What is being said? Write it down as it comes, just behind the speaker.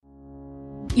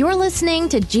You're listening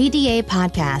to GDA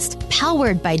Podcast,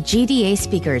 powered by GDA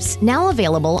Speakers, now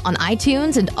available on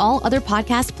iTunes and all other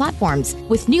podcast platforms,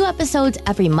 with new episodes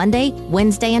every Monday,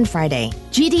 Wednesday, and Friday.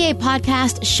 GDA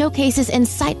Podcast showcases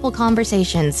insightful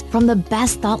conversations from the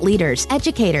best thought leaders,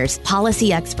 educators,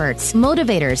 policy experts,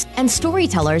 motivators, and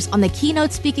storytellers on the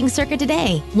keynote speaking circuit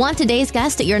today. Want today's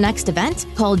guest at your next event?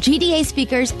 Call GDA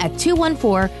Speakers at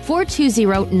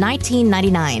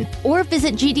 214-420-1999 or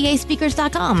visit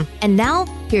gdaspeakers.com. And now,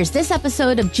 here's this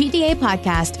episode of GDA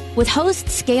Podcast with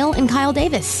hosts Scale and Kyle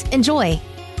Davis. Enjoy.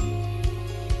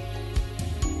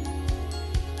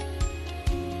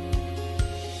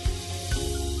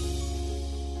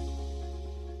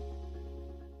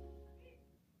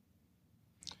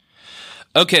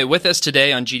 Okay, with us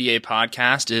today on GDA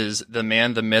Podcast is the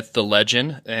man, the myth, the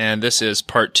legend, and this is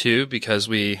part 2 because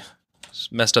we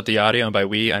messed up the audio, and by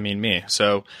we, I mean me.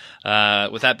 So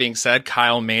with that being said,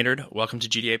 Kyle Maynard, welcome to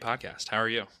GDA Podcast. How are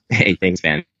you? Hey, thanks,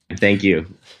 man. Thank you.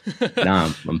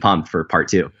 No, I'm pumped for part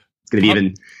 2. It's going to be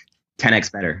even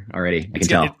 10x better already. I can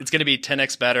tell. It's going to be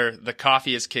 10x better. The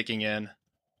coffee is kicking in.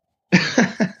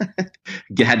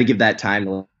 Had to give that time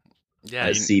to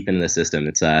seep into the system.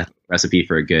 It's a recipe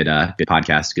for a good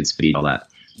podcast, good speed, all that.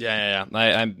 Yeah.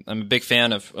 I'm a big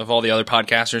fan of all the other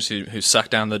podcasters who suck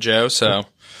down the Joe, so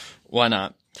why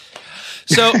not?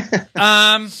 So,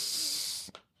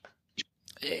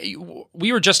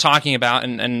 we were just talking about,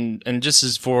 and just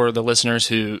as for the listeners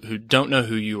who don't know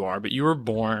who you are, but you were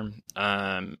born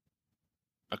a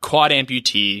quad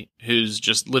amputee who's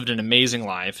just lived an amazing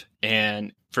life,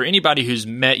 and for anybody who's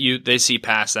met you, they see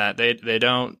past that. They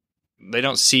don't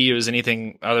see you as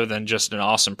anything other than just an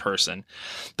awesome person.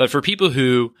 But for people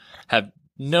who have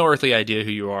no earthly idea who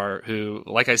you are, who,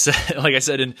 like I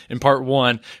said in part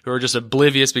 1, who are just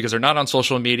oblivious because they're not on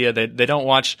social media, they don't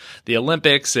watch the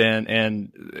Olympics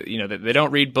and you know, they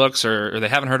don't read books or they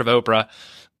haven't heard of Oprah,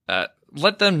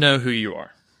 let them know who you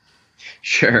are.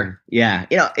 Sure. Yeah.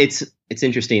 You know, it's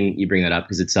interesting you bring that up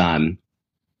because it's, you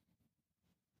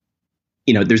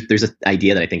know, there's an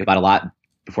idea that I think about a lot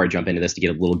before I jump into this to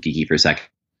get a little geeky for a second,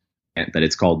 but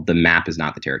it's called the map is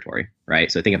not the territory,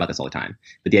 right? So I think about this all the time.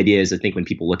 But the idea is, I think when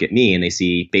people look at me and they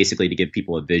see, basically to give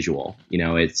people a visual, you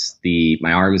know, it's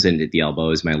my arms end at the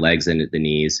elbows, my legs end at the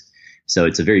knees. So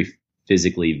it's a very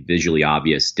physically, visually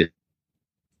obvious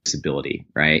disability,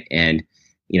 right? And,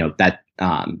 you know, that,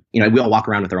 you know, we all walk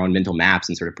around with our own mental maps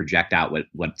and sort of project out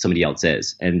what somebody else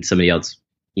is. And somebody else,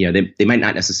 you know, they might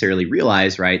not necessarily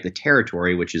realize, right, the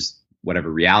territory, which is whatever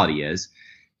reality is.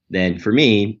 Then for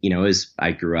me, you know, as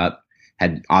I grew up,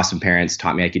 had awesome parents,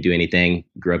 taught me I could do anything,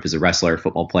 grew up as a wrestler,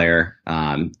 football player,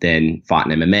 then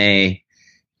fought in MMA,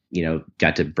 you know,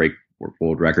 got to break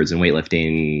world records in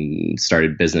weightlifting,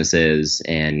 started businesses,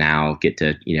 and now get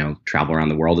to, you know, travel around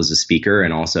the world as a speaker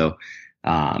and also,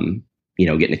 you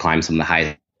know, getting to climb some of the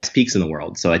highest peaks in the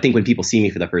world. So I think when people see me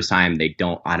for the first time, they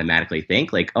don't automatically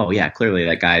think like, oh yeah, clearly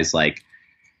that guy's like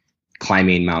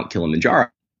climbing Mount Kilimanjaro.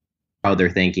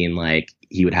 They're thinking like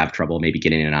he would have trouble maybe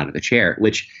getting in and out of the chair,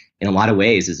 which in a lot of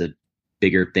ways is a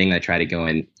bigger thing. I try to go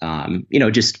and, you know,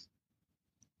 just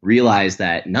realize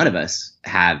that none of us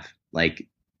have like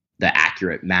the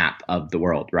accurate map of the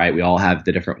world, right? We all have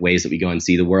the different ways that we go and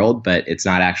see the world, but it's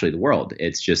not actually the world.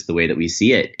 It's just the way that we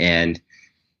see it. And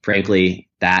frankly,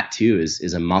 that too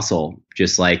is a muscle,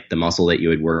 just like the muscle that you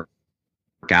would work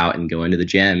out and go into the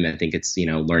gym. I think it's, you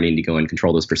know, learning to go and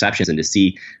control those perceptions and to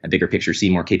see a bigger picture, see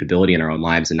more capability in our own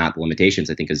lives and not the limitations,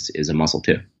 I think is a muscle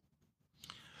too.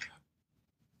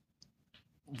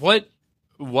 What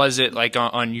was it like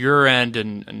on your end?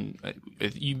 And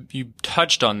you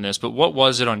touched on this, but what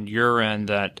was it on your end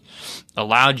that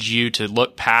allowed you to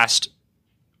look past,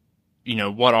 you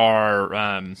know, what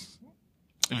are,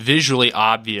 visually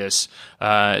obvious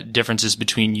differences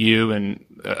between you and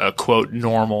a quote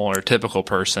normal or typical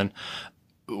person?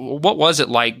 What was it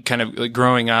like kind of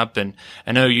growing up? And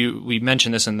I know we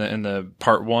mentioned this in the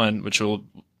part 1, which will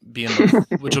be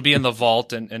in the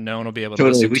vault and no one will be able to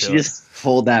totally. listen We to should just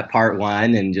hold that part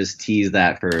 1 and just tease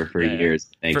that for years.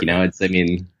 I think, you know, it's, I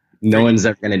mean, no one's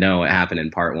ever going to know what happened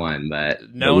in part 1,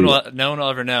 but no one will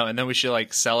ever know. And then we should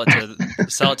like sell it to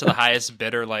the highest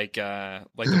bidder, like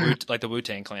the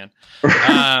Wu-Tang Clan.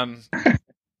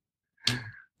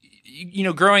 You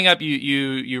know, growing up,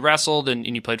 you wrestled and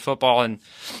you played football, and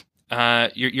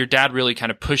your dad really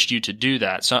kind of pushed you to do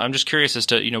that. So I'm just curious as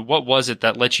to, you know, what was it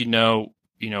that let you know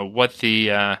what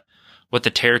the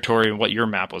territory and what your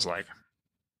map was like?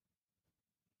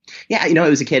 Yeah, you know,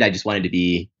 as a kid, I just wanted to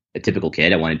be a typical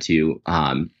kid. I wanted to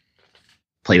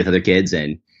play with other kids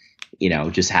and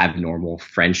just have normal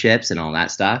friendships and all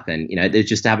that stuff. And, it's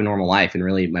just to have a normal life. And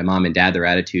really my mom and dad, their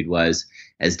attitude was,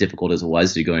 as difficult as it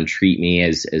was, to go and treat me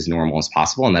as normal as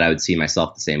possible, and that I would see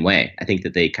myself the same way. I think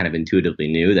that they kind of intuitively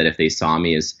knew that if they saw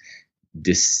me as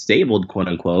disabled, quote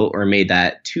unquote, or made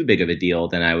that too big of a deal,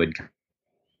 then I would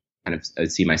I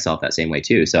would see myself that same way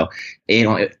too. So,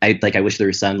 I wish there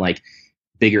was some like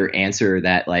bigger answer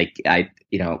that like I,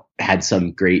 had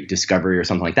some great discovery or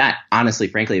something like that. Honestly,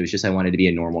 frankly, it was just, I wanted to be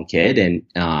a normal kid.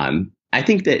 And, I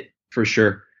think that for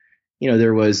sure,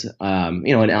 there was,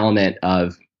 an element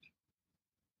of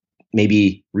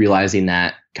maybe realizing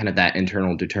that kind of that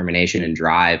internal determination and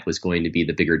drive was going to be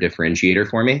the bigger differentiator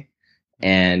for me.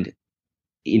 And,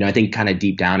 I think kind of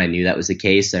deep down, I knew that was the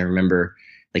case. I remember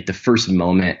like the first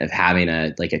moment of having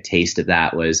a taste of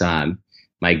that was,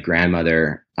 my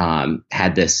grandmother,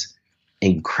 had this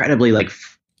incredibly like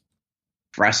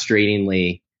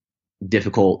frustratingly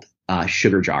difficult,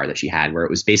 sugar jar that she had, where it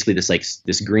was basically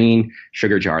this green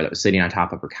sugar jar that was sitting on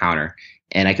top of her counter.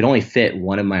 And I could only fit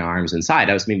one of my arms inside.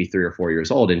 I was maybe 3 or 4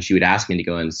 years old, and she would ask me to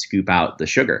go and scoop out the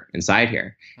sugar inside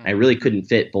here. And I really couldn't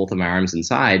fit both of my arms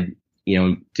inside,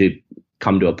 to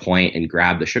come to a point and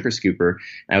grab the sugar scooper.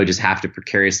 I would just have to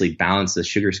precariously balance the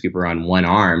sugar scooper on one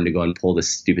arm to go and pull this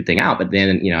stupid thing out. But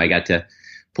then, I got to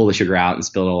pull the sugar out and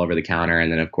spill it all over the counter.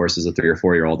 And then, of course, as a 3 or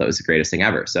 4 year old, that was the greatest thing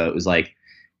ever. So it was like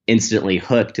instantly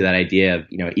hooked to that idea of,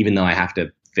 even though I have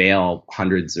to fail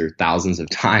hundreds or thousands of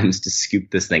times to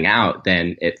scoop this thing out,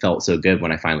 then it felt so good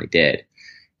when I finally did.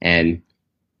 And,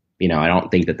 I don't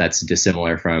think that that's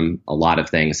dissimilar from a lot of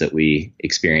things that we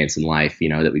experience in life,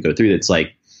 that we go through. That's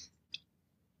like,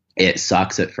 it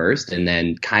sucks at first, and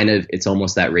then kind of it's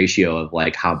almost that ratio of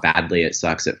like how badly it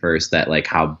sucks at first that like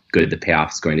how good the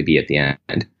payoff is going to be at the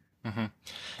end. Mm-hmm.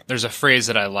 There's a phrase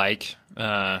that I like,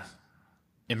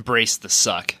 embrace the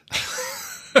suck.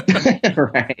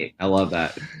 Right. I love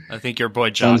that. I think your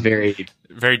boy John sounds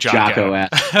very Jocko.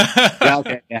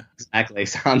 Okay, yeah, exactly.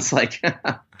 Sounds like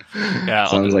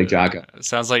sounds like Jocko.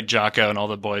 Sounds like Jocko and all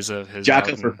the boys of his.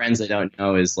 Jocko, for friends that don't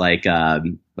know, is like a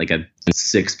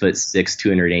 6'6",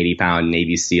 280 pound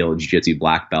Navy SEAL jiu-jitsu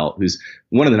black belt who's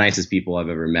one of the nicest people I've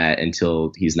ever met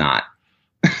until he's not.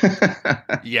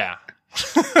 Yeah.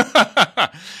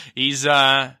 He's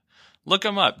look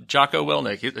him up, Jocko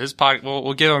Willink. His podcast,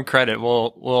 we'll give him credit.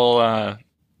 We'll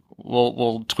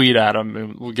tweet at him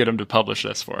and we'll get him to publish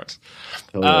this for us.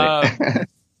 Totally.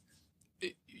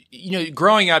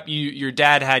 Growing up, your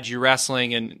dad had you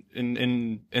wrestling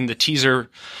in the teaser,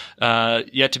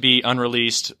 yet to be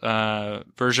unreleased,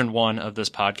 version 1 of this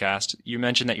podcast. You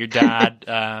mentioned that your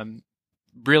dad,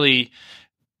 really,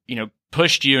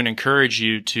 pushed you and encouraged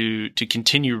you to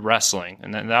continue wrestling.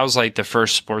 And that was like the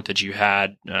first sport that you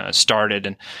had, started.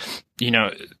 And,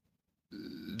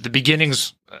 the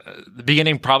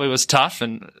beginning probably was tough,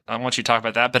 and I want you to talk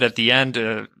about that, but at the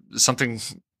end, something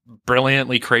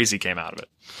brilliantly crazy came out of it.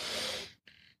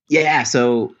 Yeah.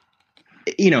 So,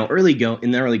 in the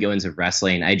early goings of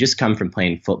wrestling, I just come from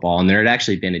playing football, and there had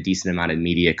actually been a decent amount of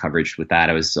media coverage with that.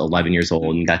 I was 11 years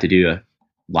old and got to do a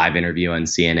live interview on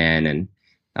CNN.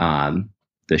 And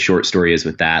the short story is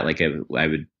with that, like I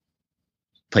would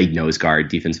play nose guard,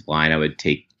 defensive line. I would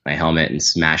take my helmet and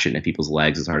smash it into people's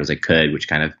legs as hard as I could, which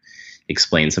kind of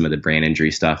explains some of the brain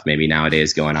injury stuff maybe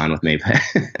nowadays going on with me.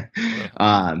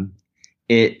 But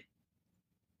it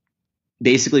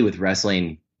basically with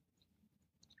wrestling,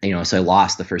 so I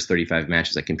lost the first 35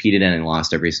 matches I competed in and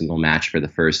lost every single match for the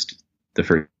first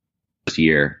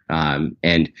year.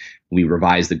 And we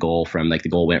revised the goal the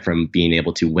goal went from being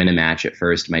able to win a match at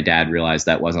first. My dad realized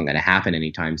that wasn't going to happen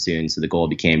anytime soon. So the goal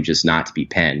became just not to be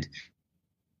pinned.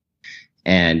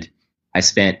 And I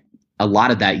spent a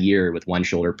lot of that year with one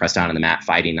shoulder pressed down on the mat,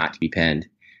 fighting not to be pinned,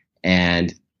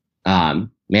 and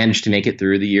managed to make it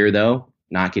through the year though,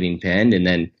 not getting pinned. And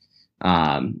then,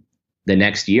 the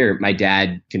next year, my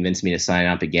dad convinced me to sign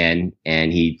up again,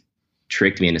 and he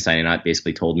tricked me into signing up,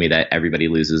 basically told me that everybody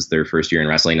loses their first year in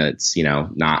wrestling. And it's,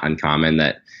 not uncommon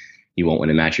that you won't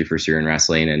win a match your first year in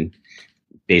wrestling, and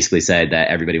basically said that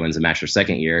everybody wins a match their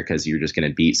second year because you're just going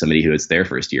to beat somebody who it's their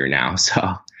first year now.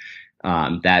 So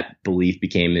that belief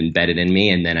became embedded in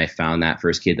me. And then I found that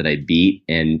first kid that I beat,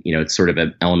 and, it's sort of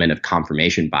an element of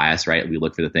confirmation bias, right? We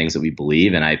look for the things that we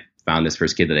believe. And I found this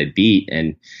first kid that I beat,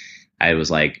 and I was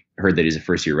like, heard that he's a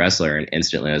first year wrestler, and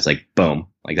instantly I was like, boom,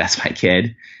 like that's my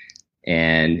kid.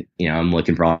 And, I'm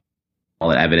looking for all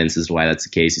the evidence as to why that's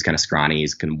the case. He's kind of scrawny.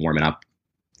 He's kind of warming up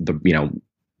the,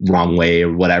 wrong way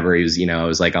or whatever. He was, I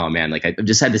was like, oh man, like I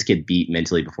just had this kid beat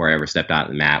mentally before I ever stepped out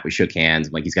on the mat. We shook hands.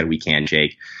 I'm like, he's got a weak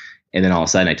handshake. And then all of a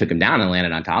sudden I took him down and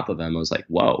landed on top of him. I was like,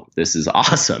 whoa, this is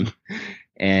awesome.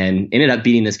 and ended up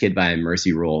beating this kid by a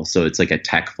mercy rule. So it's like a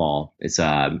tech fall. It's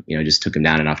just took him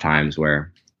down enough times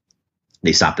where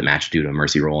they stopped the match due to a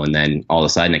mercy rule. And then all of a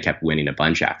sudden I kept winning a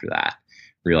bunch after that.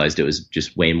 Realized it was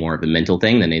just way more of a mental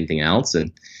thing than anything else.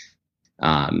 And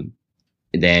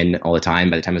then all the time,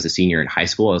 by the time I was a senior in high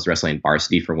school, I was wrestling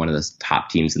varsity for one of the top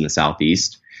teams in the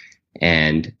Southeast.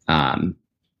 And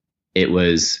it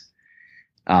was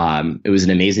an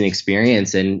amazing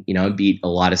experience. And, I beat a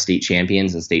lot of state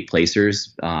champions and state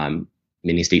placers,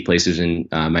 many state placers in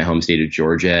my home state of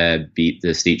Georgia, beat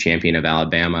the state champion of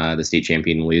Alabama, the state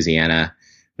champion in Louisiana,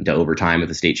 went to overtime with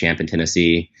the state champ in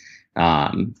Tennessee.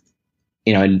 And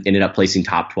ended up placing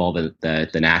top 12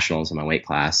 at the nationals in my weight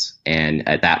class. And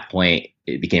at that point,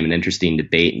 it became an interesting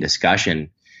debate and discussion.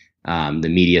 The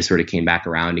media sort of came back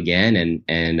around again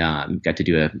and got to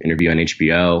do an interview on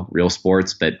HBO, Real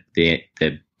Sports. But the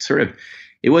sort of,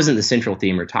 it wasn't the central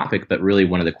theme or topic, but really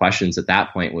one of the questions at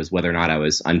that point was whether or not I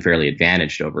was unfairly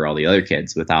advantaged over all the other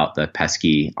kids without the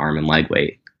pesky arm and leg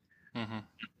weight. Mm-hmm.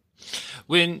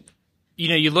 When,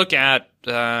 you look at,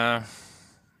 well,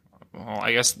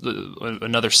 I guess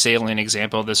another salient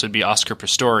example of this would be Oscar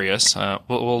Pistorius.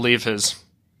 We'll leave his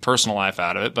personal life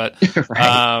out of it, but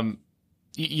right.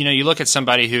 You look at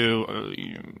somebody who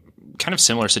kind of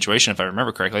similar situation, if I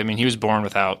remember correctly. I mean, he was born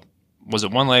without, was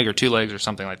it one leg or two legs or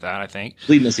something like that? I think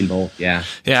bleed missing both. Yeah,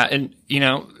 yeah, and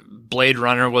Blade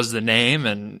Runner was the name,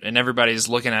 and everybody's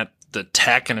looking at the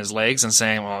tech in his legs and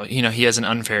saying, well, he has an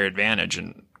unfair advantage,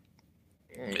 and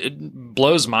it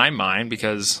blows my mind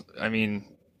because I mean,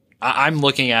 I'm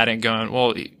looking at it and going,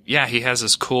 well, yeah, he has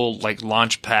this cool like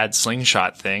launch pad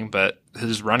slingshot thing, but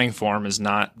his running form is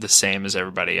not the same as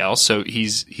everybody else. So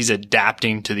he's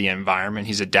adapting to the environment.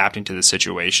 He's adapting to the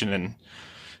situation, and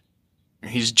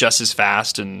he's just as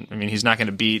fast. And I mean, he's not going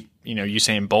to beat,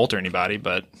 Usain Bolt or anybody,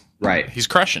 but right, he's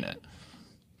crushing it.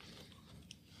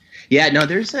 Yeah, no,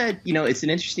 there's it's an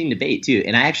interesting debate too.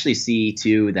 And I actually see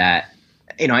too that,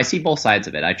 I see both sides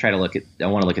of it. I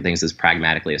want to look at things as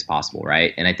pragmatically as possible,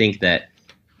 right? And I think that,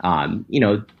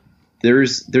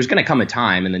 there's going to come a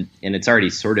time, and it's already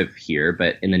sort of here,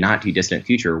 but in the not too distant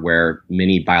future, where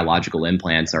many biological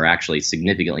implants are actually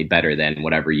significantly better than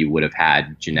whatever you would have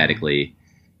had genetically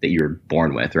that you were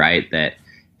born with, right? That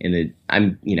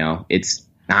it's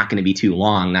not going to be too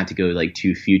long, not to go like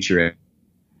too futurist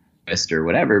or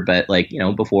whatever, but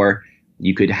before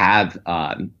you could have,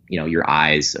 your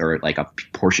eyes or like a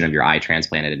portion of your eye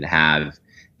transplanted and have,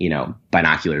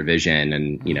 binocular vision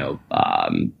and,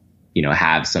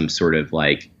 have some sort of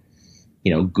like,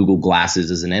 Google Glasses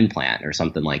as an implant or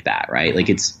something like that, right? Like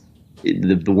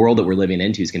the world that we're living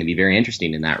into is going to be very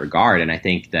interesting in that regard. And I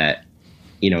think that,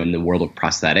 in the world of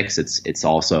prosthetics, it's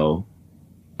also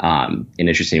an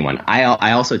interesting one.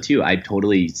 I also too, I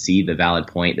totally see the valid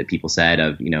point that people said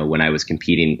of, when I was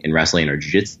competing in wrestling or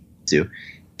jiu-jitsu.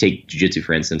 Take jiu-jitsu,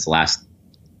 for instance, I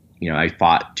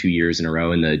fought 2 years in a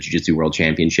row in the Jiu-Jitsu World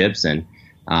Championships and,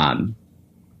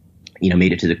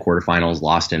 made it to the quarterfinals,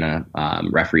 lost in a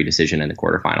referee decision in the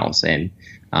quarterfinals. And,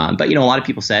 but a lot of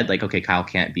people said like, okay, Kyle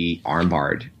can't be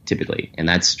armbarred typically. And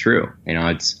that's true.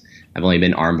 I've only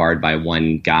been armbarred by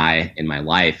one guy in my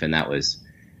life, and that was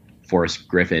Forrest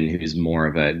Griffin, who's more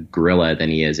of a gorilla than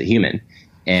he is a human.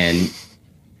 And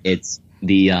it's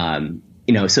the,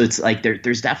 so it's like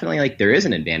there's definitely like there is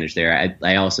an advantage there.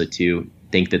 I also too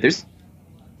think that there's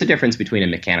a difference between a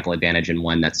mechanical advantage and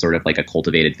one that's sort of like a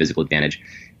cultivated physical advantage.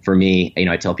 For me,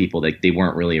 I tell people that they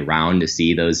weren't really around to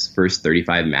see those first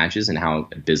 35 matches and how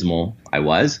abysmal I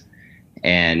was.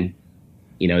 And,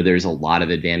 there's a lot of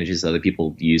advantages other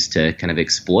people use to kind of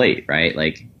exploit, right?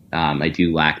 Like I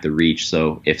do lack the reach.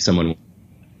 So if someone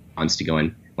wants to go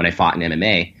in, when I fought in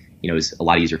MMA, it was a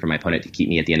lot easier for my opponent to keep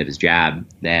me at the end of his jab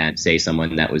than say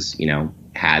someone that was,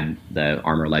 had the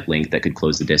arm or leg length that could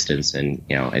close the distance and,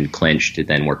 and clinch to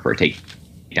then work for a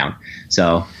takedown.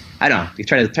 So I don't know. You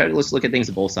try to let's look at things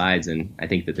at both sides, and I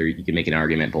think that you can make an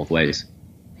argument both ways.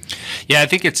 Yeah, I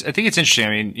think it's interesting. I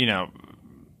mean,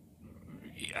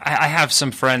 I have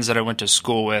some friends that I went to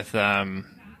school with. I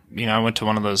went to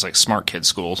one of those like smart kid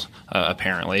schools,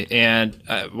 apparently, and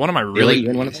one of my really you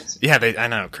in one of those? Yeah, I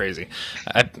know, crazy,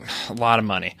 a lot of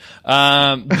money,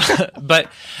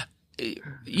 but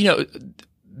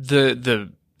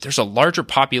there's a larger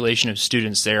population of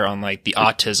students there on like the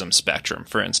autism spectrum,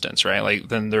 for instance, right? Like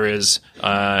than there is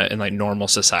in like normal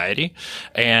society,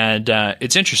 and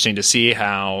it's interesting to see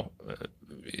how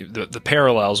the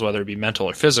parallels, whether it be mental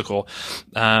or physical,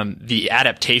 the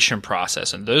adaptation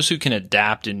process, and those who can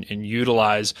adapt and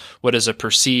utilize what is a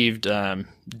perceived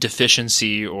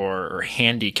deficiency or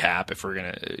handicap, if we're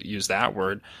going to use that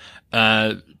word,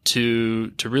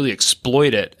 to really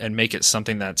exploit it and make it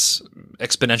something that's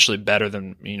exponentially better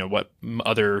than what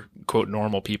other quote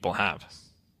normal people have.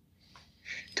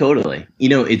 Totally.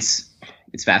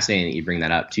 It's fascinating that you bring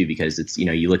that up too, because it's,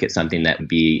 you look at something that would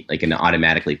be like an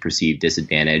automatically perceived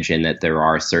disadvantage, and that there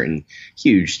are certain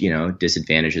huge,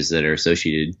 disadvantages that are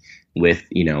associated with,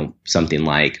 something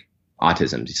like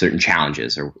autism, certain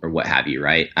challenges or what have you,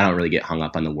 right? I don't really get hung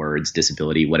up on the words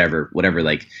disability, whatever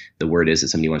like the word is that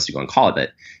somebody wants to go and call it. But,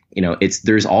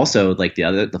 there's also like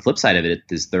the flip side of it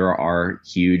is there are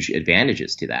huge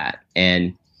advantages to that.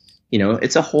 And,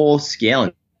 it's a whole scale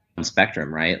and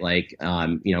spectrum, right? Like,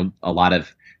 a lot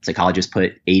of psychologists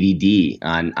put ADD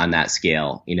on that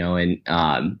scale,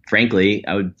 and frankly,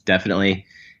 I would definitely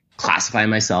classify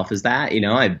myself as that,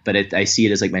 I see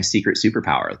it as like my secret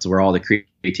superpower. It's where all the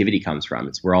creativity comes from.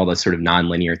 It's where all the sort of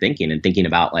nonlinear thinking and thinking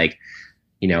about like,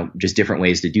 just different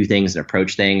ways to do things and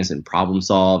approach things and problem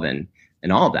solve and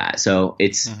all of that. So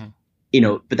it's,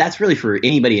 but that's really for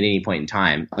anybody at any point in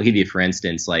time. I'll give you, for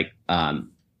instance, like,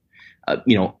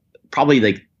 probably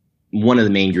like one of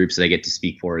the main groups that I get to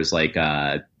speak for is like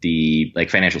the like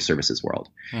financial services world.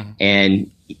 Mm-hmm.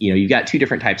 And, you've got two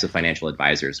different types of financial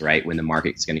advisors, right? When the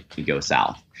market's going to go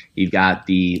south, you've got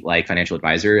the like financial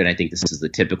advisor. And I think this is the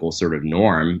typical sort of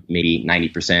norm, maybe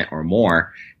 90% or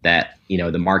more, that,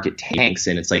 the market tanks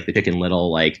and it's like the Chicken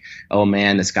Little, like, oh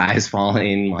man, the sky is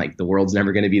falling, like the world's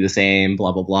never going to be the same,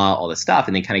 blah, blah, blah, all this stuff.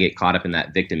 And they kind of get caught up in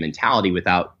that victim mentality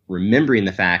without remembering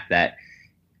the fact that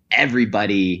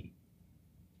everybody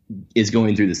is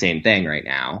going through the same thing right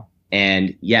now.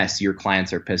 And yes, your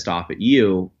clients are pissed off at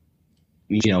you,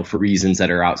 for reasons that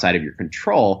are outside of your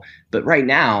control. But right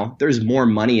now there's more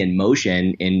money in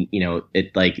motion in,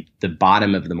 at like the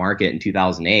bottom of the market in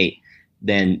 2008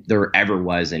 than there ever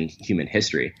was in human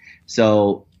history.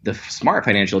 So the smart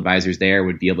financial advisors there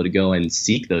would be able to go and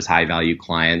seek those high value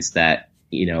clients that,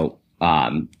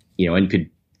 and could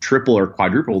triple or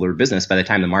quadruple their business by the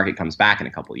time the market comes back in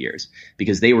a couple of years,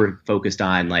 because they were focused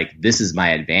on like, this is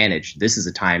my advantage. This is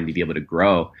a time to be able to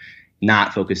grow,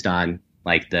 not focused on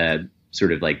like the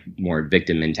sort of like more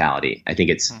victim mentality. I think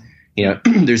it's,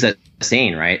 there's that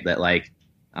saying, right, that like,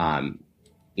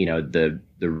 the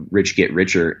rich get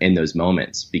richer in those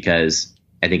moments, because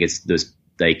I think it's those,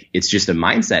 like, it's just a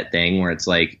mindset thing where it's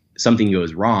like something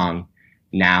goes wrong.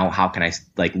 Now, how can I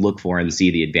like look for and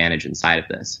see the advantage inside of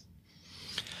this?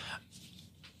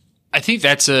 I think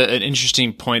that's an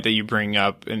interesting point that you bring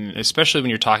up, and especially when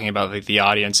you're talking about like the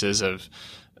audiences of,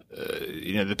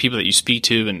 the people that you speak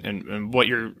to and what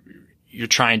you're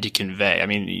trying to convey. I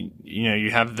mean, you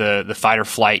have the fight or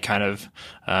flight kind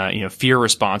of, fear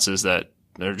responses that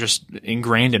are just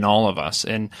ingrained in all of us.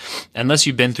 And unless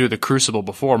you've been through the crucible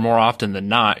before, more often than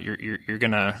not, you're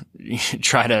going to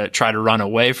try to run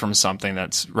away from something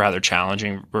that's rather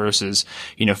challenging versus,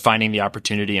 finding the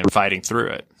opportunity and fighting through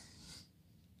it.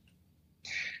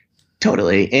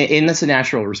 Totally. And that's a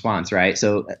natural response, right?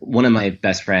 So one of my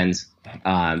best friends,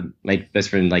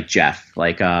 like Jeff,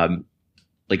 like one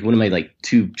of my like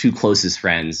two closest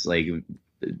friends, like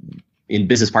in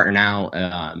business partner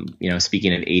now,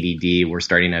 speaking of ADD, we're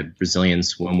starting a Brazilian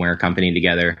swimwear company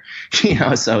together,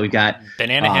 so we've got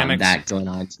banana hammocks that going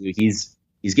on too.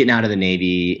 He's getting out of the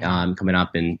Navy, coming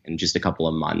up in just a couple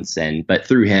of months. But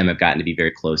through him, I've gotten to be very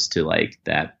close to like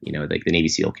that, like the Navy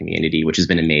SEAL community, which has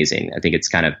been amazing. I think it's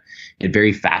kind of a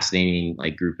very fascinating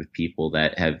like group of people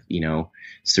that have,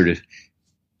 sort of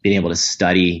been able to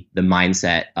study the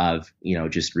mindset of,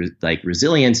 just like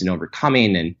resilience and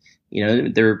overcoming.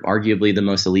 And, they're arguably the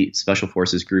most elite special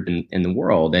forces group in the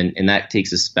world. And that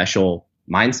takes a special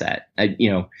mindset.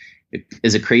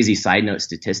 As a crazy side note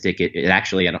statistic, it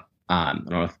actually, I don't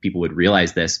know if people would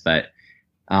realize this, but,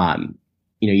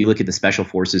 you look at the special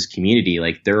forces community,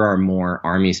 like there are more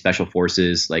Army special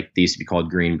forces, like they used to be called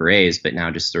Green Berets, but now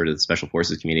just sort of the special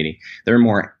forces community. There are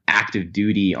more active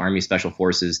duty Army special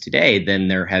forces today than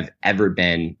there have ever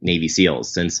been Navy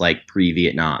SEALs since like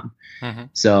pre-Vietnam. Mm-hmm.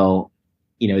 So,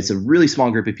 it's a really small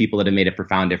group of people that have made a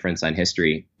profound difference on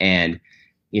history. And,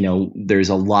 there's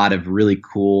a lot of really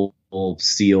cool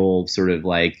SEAL sort of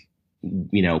like,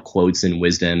 quotes and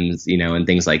wisdoms, and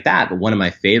things like that. But one of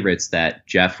my favorites that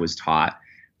Jeff was taught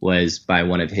was by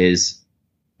one of his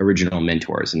original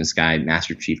mentors, and this guy,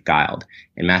 Master Chief Guild.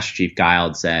 And Master Chief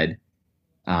Guild said,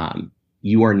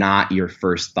 you are not your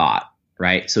first thought,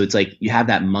 right? So it's like you have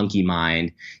that monkey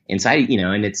mind inside,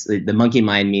 and it's the monkey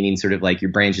mind meaning sort of like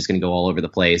your brain's just going to go all over the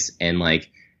place. And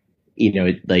like,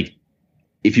 like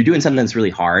if you're doing something that's really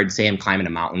hard, say I'm climbing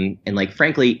a mountain, and like,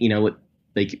 frankly,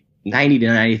 like 90 to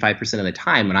 95% of the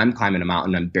time when I'm climbing a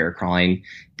mountain, I'm bear crawling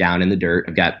down in the dirt.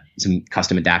 I've got some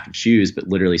custom adapted shoes, but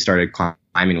literally started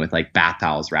climbing with like bath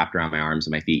towels wrapped around my arms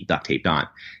and my feet, duct taped on.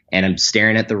 And I'm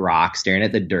staring at the rock, staring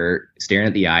at the dirt, staring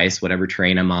at the ice, whatever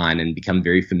terrain I'm on, and become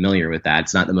very familiar with that.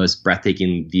 It's not the most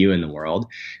breathtaking view in the world.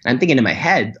 And I'm thinking in my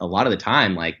head a lot of the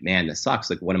time, like, man, this sucks.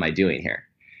 Like, what am I doing here?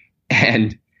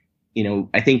 And,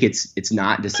 I think it's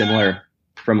not dissimilar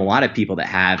from a lot of people that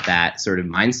have that sort of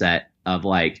mindset of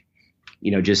like,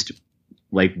 just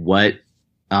like what,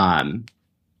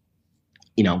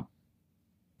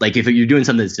 like if you're doing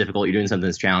something that's difficult, you're doing something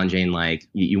that's challenging, like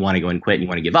you want to go and quit and you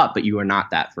want to give up, but you are not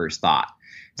that first thought.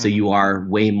 So you are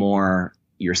way more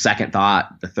your second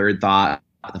thought, the third thought,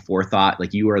 the fourth thought,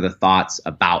 like you are the thoughts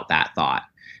about that thought.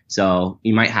 So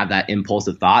you might have that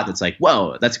impulsive thought that's like,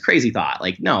 whoa, that's a crazy thought.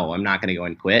 Like, no, I'm not going to go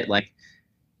and quit. Like,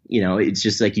 it's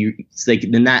just like it's like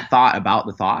then that thought about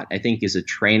the thought, I think, is a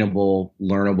trainable,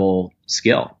 learnable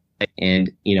skill.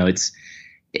 And,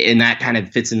 and that kind of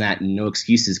fits in that no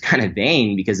excuses kind of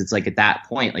vein, because it's like at that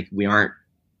point, like we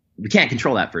can't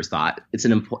control that first thought. It's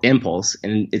an impulse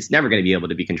and it's never going to be able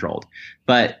to be controlled.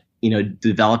 But,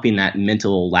 developing that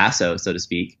mental lasso, so to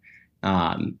speak,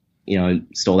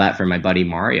 stole that from my buddy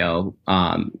Mario.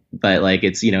 But like,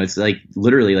 it's like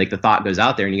literally like the thought goes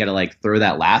out there and you got to like throw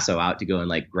that lasso out to go and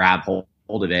like grab hold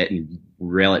of it and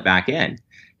reel it back in.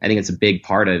 I think it's a big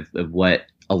part of what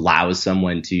allows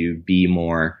someone to be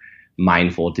more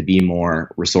mindful, to be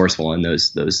more resourceful in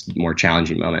those more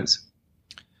challenging moments.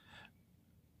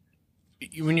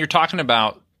 When you're talking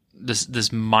about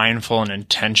this mindful and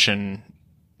intention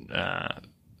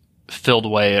filled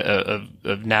way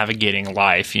of navigating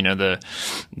life,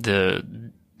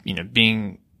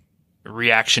 being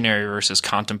reactionary versus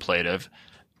contemplative,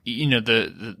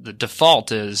 the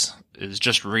default is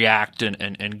just react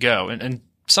and go. And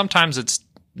sometimes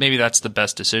maybe that's the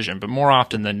best decision, but more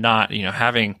often than not,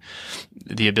 having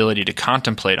the ability to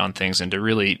contemplate on things and to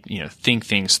really, think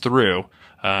things through,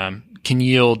 can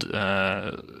yield,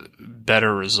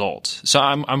 better results. So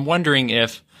I'm wondering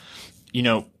if,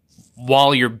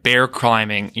 while you're bear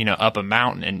climbing, up a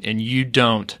mountain and you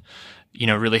don't,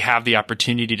 really have the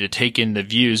opportunity to take in the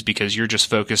views because you're just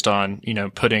focused on,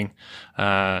 putting,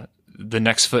 the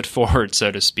next foot forward, so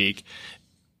to speak.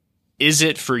 Is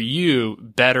it for you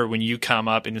better when you come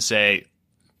up and say,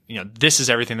 this is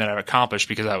everything that I've accomplished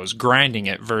because I was grinding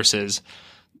it versus,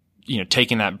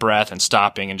 taking that breath and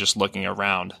stopping and just looking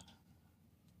around?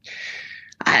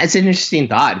 It's an interesting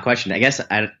question. I guess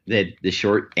the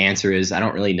short answer is I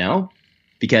don't really know,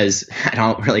 because I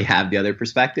don't really have the other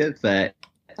perspective. But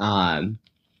I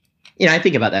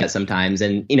think about that sometimes,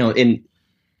 and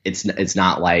it's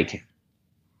not like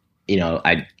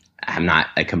I'm not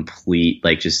a complete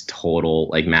like just total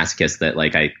like masochist that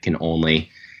like I can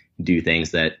only do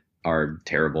things that are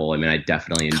terrible. I mean, I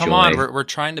definitely enjoy. Come on, we're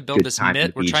trying to build this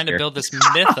myth. We're trying to build this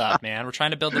myth up, man. We're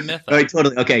trying to build the myth up. Right,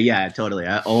 totally. Okay, yeah, totally.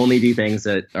 I only do things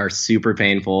that are super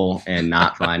painful and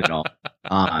not fun at all.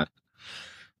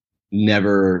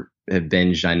 Never have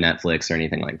binged on Netflix or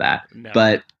anything like that. No.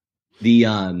 But the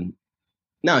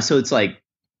no, so it's like,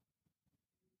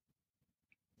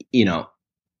 I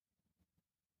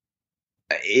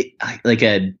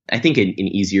think an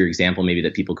easier example maybe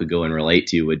that people could go and relate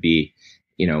to would be,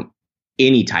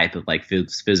 any type of like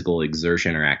physical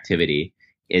exertion or activity.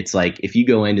 It's like if you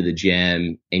go into the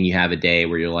gym and you have a day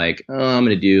where you're like, oh, I'm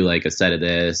going to do like a set of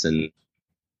this and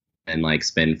like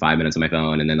spend 5 minutes on my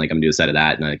phone, and then like I'm going to do a set of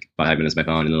that and like 5 minutes on my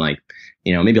phone, and then like,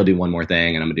 maybe I'll do one more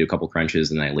thing and I'm going to do a couple crunches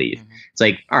and then I leave. Mm-hmm. It's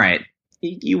like, all right,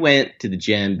 you went to the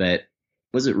gym, but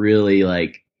was it really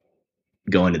like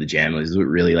going to the gym? Was it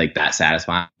really like that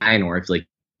satisfying? Or if like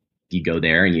you go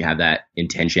there and you have that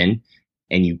intention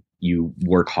and you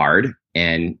work hard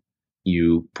and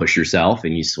you push yourself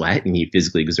and you sweat and you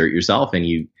physically exert yourself and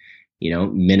you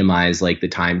minimize like the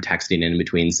time texting in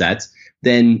between sets,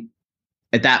 then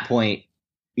at that point,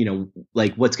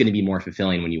 like what's going to be more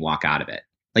fulfilling when you walk out of it?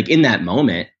 Like in that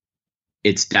moment,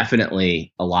 it's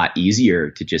definitely a lot easier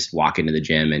to just walk into the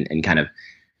gym and kind of,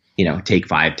 take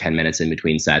 5-10 minutes in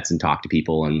between sets and talk to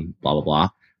people and blah, blah, blah.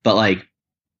 But like,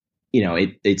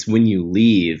 it's when you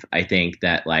leave, I think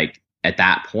that like at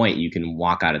that point you can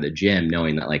walk out of the gym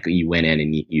knowing that like you went in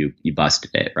and you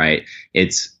busted it. Right.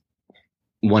 It's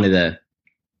one of the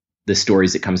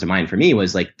stories that comes to mind for me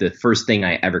was like the first thing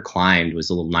I ever climbed was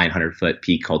a little 900-foot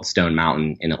peak called Stone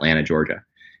Mountain in Atlanta, Georgia.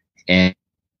 And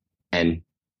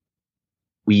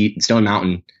Stone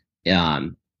Mountain,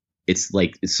 it's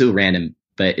so random.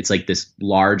 but it's like this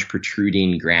large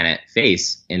protruding granite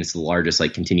face, and it's the largest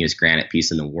like continuous granite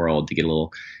piece in the world, to get a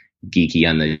little geeky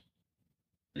on the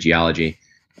geology.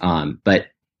 But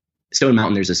Stone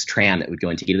Mountain, there's this tram that would go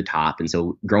and take you to the top. And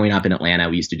so growing up in Atlanta,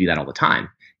 we used to do that all the time.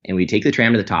 And we'd take the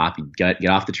tram to the top, you'd get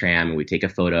off the tram, and we'd take a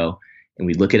photo, and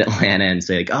we'd look at Atlanta and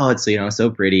say like, oh, it's, so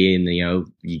pretty. And,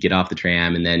 you get off the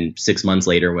tram, and then 6 months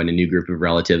later, when a new group of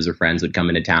relatives or friends would come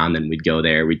into town, then we'd go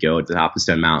there, we'd go to the top of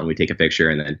Stone Mountain, we'd take a picture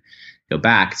and then go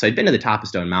back. So I'd been to the top of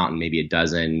Stone Mountain maybe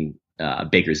a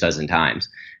baker's dozen times.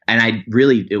 And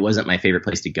it wasn't my favorite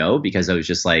place to go, because I was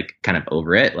just like kind of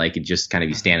over it. Like, it just kind of,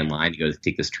 you stand in line to go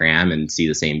take this tram and see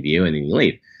the same view, and then you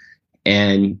leave.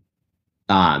 And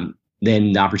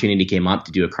then the opportunity came up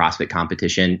to do a CrossFit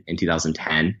competition in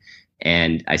 2010.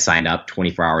 And I signed up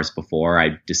 24 hours before.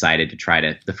 I decided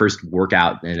to the first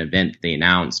workout and event they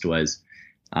announced was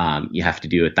you have to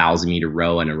do 1,000-meter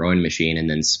row on a rowing machine, and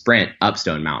then sprint up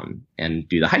Stone Mountain and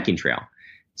do the hiking trail.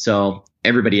 So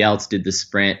everybody else did the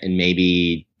sprint in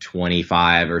maybe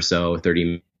 25 or so,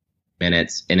 30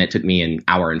 minutes. And it took me an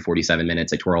hour and 47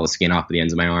 minutes. I tore all the skin off the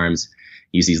ends of my arms,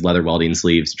 used these leather welding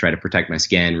sleeves to try to protect my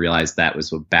skin, realized that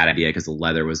was a bad idea because the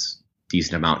leather was a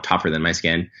decent amount tougher than my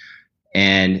skin.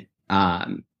 And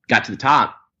got to the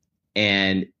top.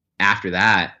 And after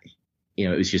that, it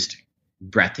was just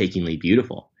breathtakingly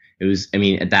beautiful. It was,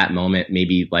 at that moment,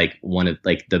 maybe like one of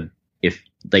like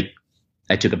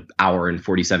I took an hour and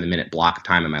 47 minute block of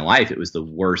time in my life, it was the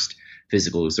worst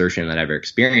physical exertion that I ever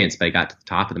experienced. But I got to the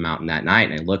top of the mountain that night,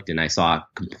 and I looked and I saw a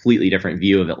completely different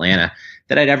view of Atlanta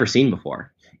that I'd ever seen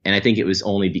before. And I think it was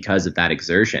only because of that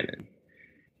exertion.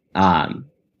 I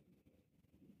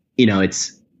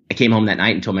came home that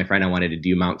night and told my friend I wanted to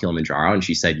do Mount Kilimanjaro, and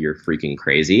she said, "You're freaking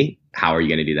crazy. How are you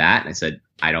going to do that?" And I said,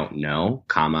 "I don't know,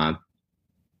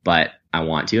 but I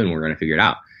want to, and we're going to figure it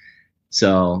out."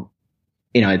 So,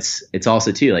 it's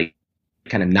also too, like,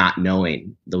 kind of not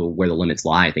knowing where the limits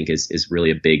lie, I think is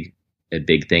really a big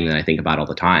thing that I think about all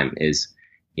the time is,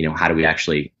 how do we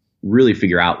actually really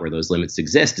figure out where those limits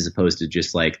exist, as opposed to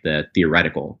just like the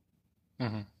theoretical.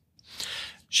 Mm-hmm.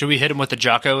 Should we hit him with the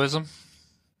Jockoism?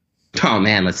 Oh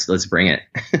man, let's bring it.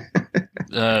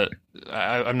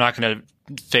 I'm not going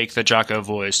to fake the Jocko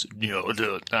voice.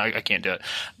 I can't do it.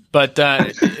 But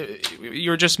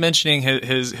you were just mentioning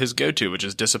his go-to, which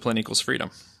is discipline equals freedom.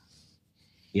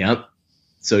 Yep,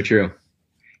 so true.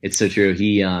 It's so true.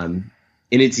 He and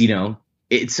it's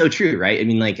it's so true, right?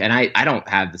 And I don't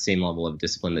have the same level of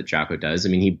discipline that Jocko does.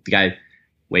 The guy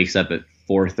wakes up at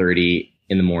 4:30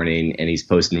 in the morning and he's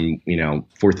posting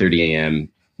 4:30 a.m.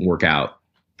 workout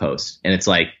post, and it's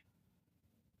like,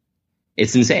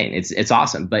 it's insane. It's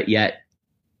awesome, but yet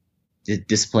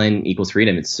discipline equals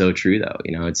freedom. It's so true though.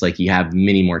 It's like you have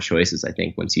many more choices, I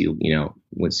think, once you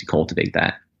cultivate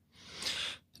that.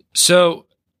 So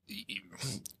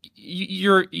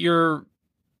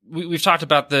we've talked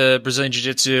about the Brazilian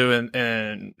Jiu-Jitsu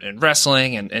and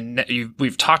wrestling, and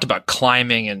we've talked about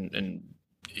climbing and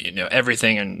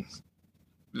everything, and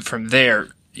from there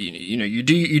you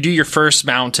do your first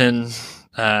mountain,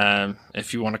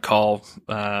 if you want to call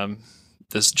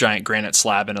this giant granite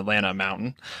slab in Atlanta a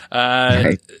mountain.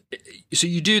 Right. So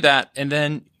you do that, and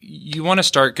then you want to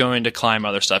start going to climb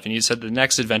other stuff. And you said the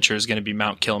next adventure is going to be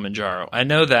Mount Kilimanjaro. I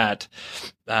know that,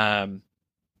 I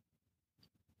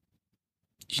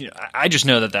just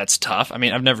know that that's tough.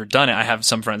 I've never done it. I have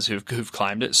some friends who've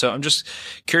climbed it. So I'm just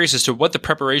curious as to what the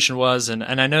preparation was. And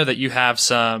I know that you have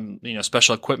some,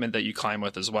 special equipment that you climb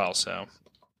with as well. So.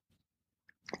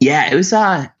 Yeah, it was,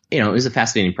 it was a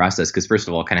fascinating process because, first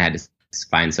of all, kind of had to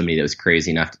find somebody that was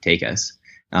crazy enough to take us.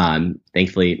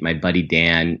 Thankfully, my buddy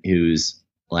Dan, who's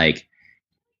like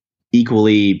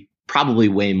equally, probably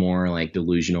way more like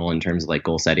delusional in terms of like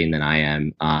goal setting than I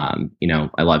am.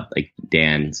 I love like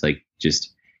Dan. It's like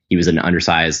he was an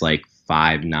undersized like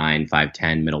 5'9",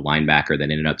 5'10" middle linebacker that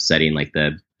ended up setting like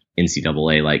the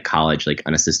NCAA like college like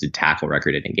unassisted tackle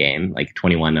record in a game, like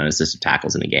 21 unassisted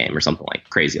tackles in a game or something like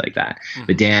crazy like that. Mm-hmm.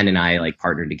 But Dan and I like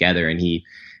partnered together, and he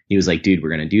was like, "Dude, we're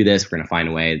going to do this. We're going to find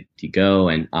a way to go."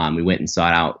 And we went and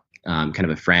sought out kind of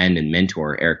a friend and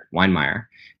mentor, Eric Weinmeier,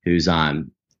 who's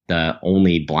the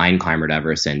only blind climber to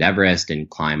ever ascend Everest and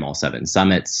climb all 7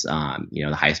 summits,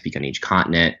 the highest peak on each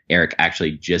continent. Eric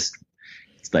actually just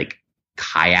like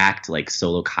kayaked, like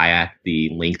solo kayaked the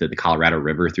length of the Colorado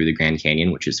River through the Grand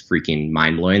Canyon, which is freaking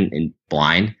mind blowing and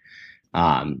blind.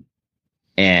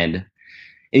 And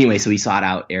anyway, so we sought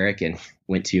out Eric and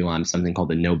went to something called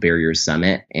the No Barriers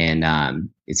Summit. And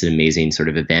it's an amazing sort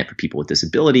of event for people with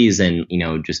disabilities and,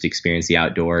 just experience the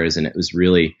outdoors. And it was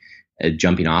really a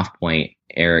jumping off point.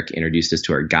 Eric introduced us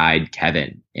to our guide,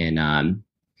 Kevin. And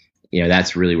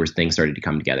that's really where things started to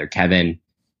come together. Kevin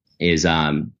is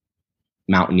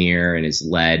mountaineer and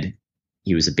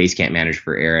he was a base camp manager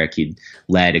for Eric. He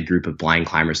led a group of blind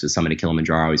climbers to the summit of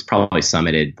Kilimanjaro. He's probably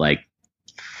summited like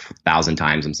 1,000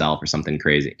 times himself or something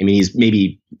crazy. I mean, he's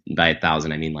maybe by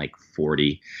 1,000, I mean like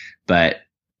 40, but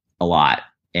a lot.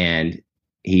 And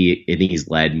I think he's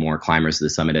led more climbers to the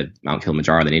summit of Mount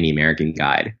Kilimanjaro than any American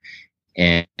guide.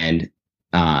 And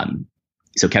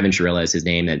so Kevin Shirilla is his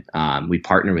name, that we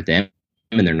partner with them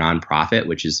and their nonprofit,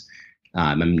 which is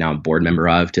I'm now a board member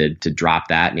of, to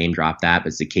name drop that, but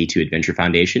it's the K2 Adventure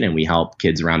Foundation, and we help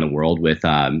kids around the world with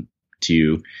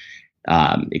to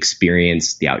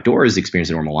experience the outdoors, experience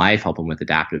a normal life, help them with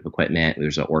adaptive equipment.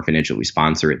 There's an orphanage that we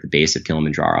sponsor at the base of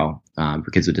Kilimanjaro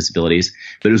for kids with disabilities.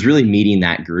 But it was really meeting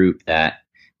that group that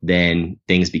then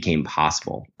things became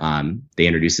possible. They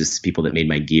introduced us to people that made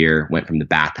my gear, went from the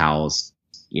bath towels,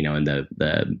 and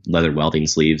the leather welding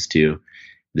sleeves to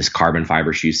this carbon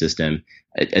fiber shoe system,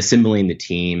 assembling the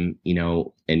team,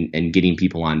 and getting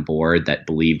people on board that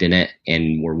believed in it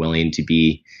and were willing to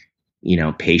be,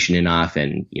 patient enough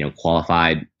and,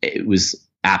 qualified. It was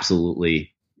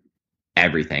absolutely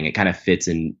everything. It kind of fits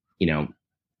in,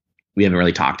 we haven't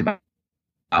really talked about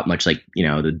much like,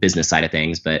 the business side of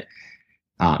things, but,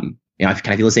 I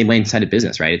kind of feel the same way inside of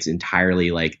business, right? It's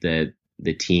entirely like the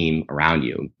team around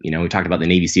you. We talked about the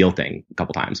Navy SEAL thing a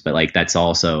couple times, but like, that's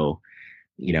also,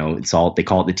 it's all, they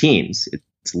call it the teams.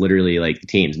 It's literally like the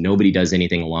teams. Nobody does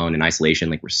anything alone in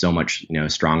isolation. Like, we're so much,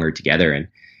 stronger together. And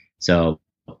so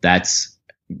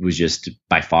was just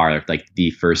by far like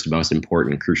the first most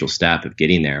important crucial step of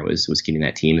getting there was getting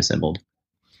that team assembled.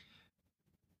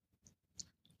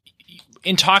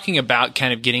 In talking about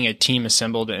kind of getting a team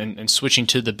assembled and switching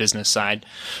to the business side,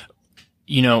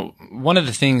 one of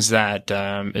the things that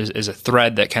is a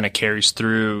thread that kind of carries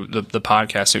through the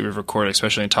podcast that we've recorded,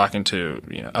 especially in talking to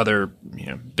other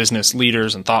business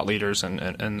leaders and thought leaders and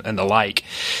the like,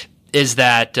 is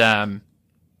that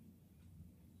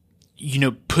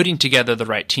putting together the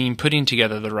right team, putting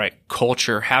together the right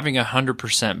culture, having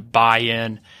 100%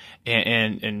 buy-in,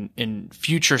 and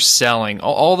future selling,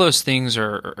 all those things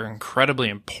are incredibly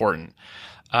important.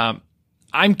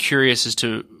 I'm curious as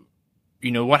to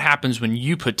what happens when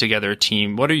you put together a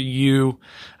team. What are you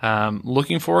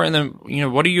looking for? And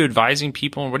then, what are you advising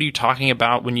people, and what are you talking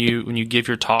about when you give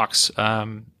your talks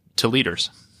to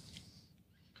leaders?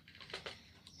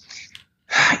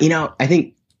 I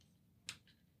think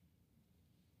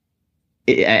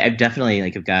I've definitely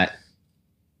I've got,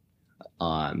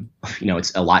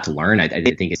 it's a lot to learn. I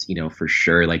think it's, for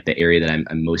sure, like the area that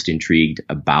I'm most intrigued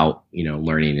about,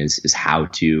 learning is how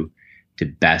to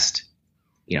best,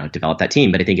 develop that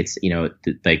team. But I think it's,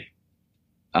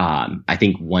 I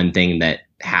think one thing that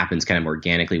happens kind of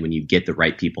organically when you get the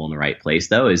right people in the right place,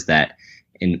 though, is that,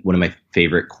 in one of my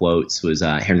favorite quotes was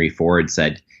Henry Ford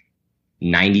said,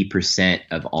 90%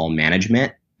 of all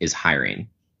management is hiring.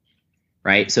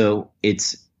 Right. So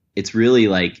it's really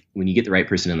like when you get the right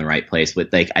person in the right place, but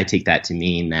I take that to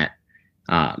mean that,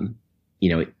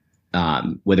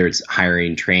 whether it's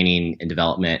hiring, training, and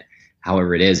development,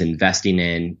 however it is, investing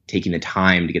in taking the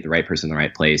time to get the right person in the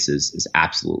right place is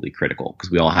absolutely critical, because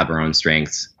we all have our own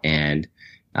strengths. And,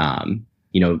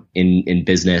 in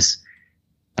business,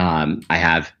 I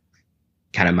have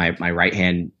kind of my right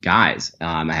hand guys.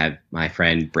 I have my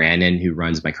friend Brandon, who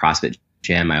runs my CrossFit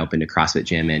gym. I opened a CrossFit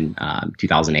gym in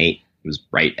 2008. It was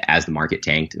right as the market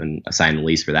tanked, and I signed the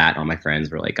lease for that. All my friends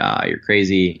were like, you're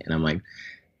crazy. And I'm like,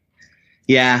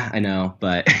 yeah, I know,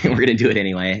 but we're going to do it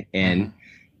anyway. And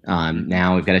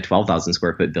now we've got a 12,000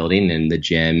 square foot building, and the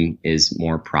gym is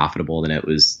more profitable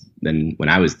than when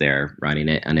I was there running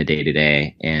it on a day to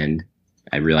day. And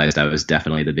I realized I was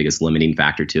definitely the biggest limiting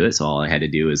factor to it. So all I had to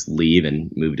do was leave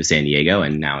and move to San Diego,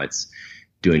 and now it's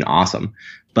doing awesome.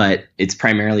 But it's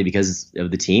primarily because of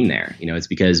the team there. It's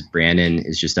because Brandon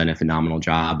has just done a phenomenal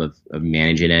job of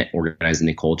managing it, organizing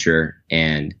the culture.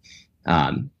 And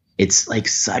it's like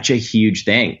such a huge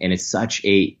thing. And it's such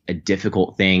a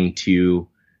difficult thing to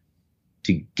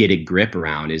get a grip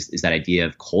around is that idea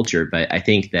of culture. But I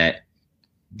think that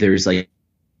there's like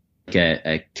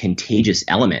a contagious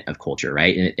element of culture,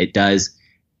 right? And it does,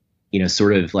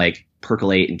 sort of like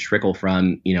percolate and trickle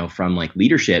from like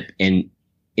leadership, and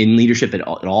in leadership at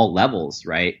all levels,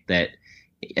 right? That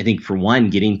I think, for one,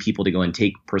 getting people to go and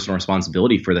take personal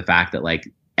responsibility for the fact that like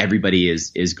everybody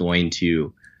is going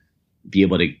to be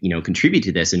able to, contribute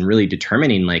to this, and really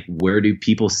determining like, where do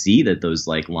people see that those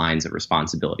like lines of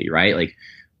responsibility, right? Like,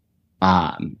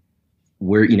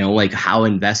 where, like how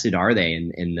invested are they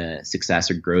in the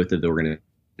success or growth of the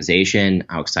organization?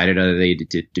 How excited are they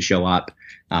to show up?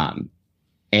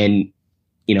 And,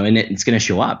 and it's going to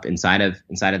show up inside of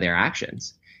their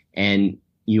actions. And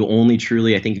you only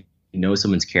truly, I think, know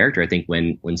someone's character, I think,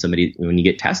 when you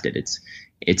get tested.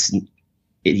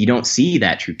 You don't see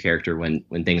that true character when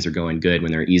things are going good,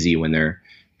 when they're easy, when they're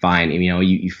fine. And,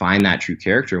 you find that true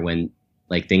character when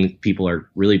people are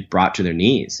really brought to their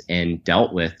knees and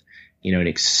dealt with, an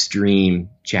extreme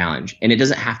challenge. And it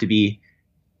doesn't have to be,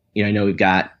 I know we've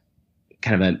got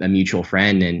kind of a mutual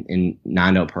friend in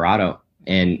Nando Parado,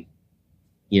 and,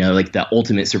 the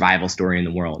ultimate survival story in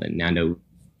the world. And Nando,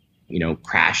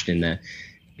 crashed in the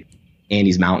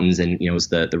Andes Mountains, and, it was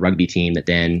the rugby team that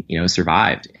then,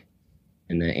 survived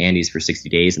in the Andes for 60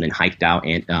 days and then hiked out.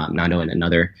 And Nando and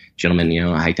another gentleman,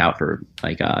 hiked out for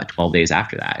 12 days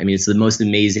after that. I mean, it's the most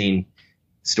amazing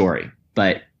story,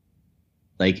 but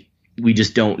we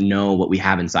just don't know what we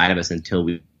have inside of us until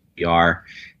we are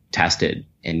tested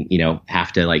and,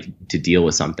 have to to deal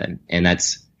with something. And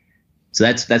that's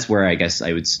where I guess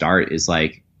I would start is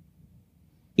kind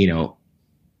of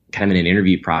in an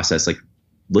interview process,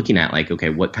 looking at okay,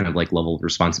 what kind of level of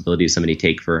responsibility does somebody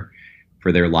take for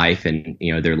their life and,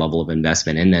 their level of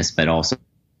investment in this, but also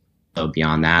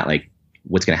beyond that,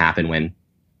 what's going to happen when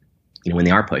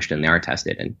they are pushed and they are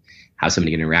tested, and how's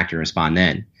somebody going to react and respond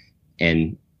then.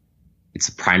 And it's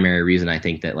the primary reason I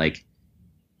think that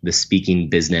the speaking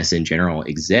business in general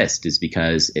exists, is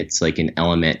because it's an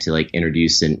element to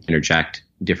introduce and interject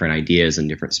different ideas and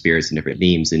different spirits and different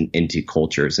themes into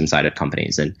cultures inside of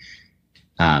companies. And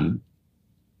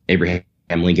Abraham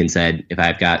Lincoln said, if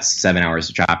I've got 7 hours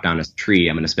to chop down a tree,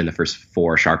 I'm going to spend the first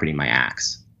 4 sharpening my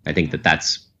axe. I think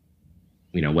that's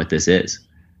what this is.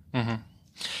 Mm-hmm.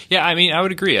 Yeah, I mean, I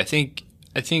would agree. I think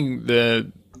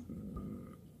the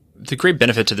great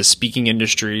benefit to the speaking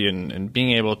industry and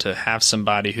being able to have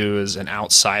somebody who is an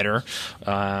outsider,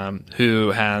 who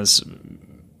has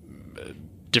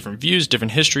different views,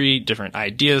 different history, different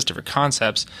ideas, different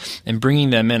concepts, and bringing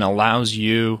them in allows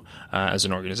you as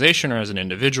an organization or as an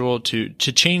individual to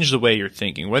change the way you're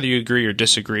thinking, whether you agree or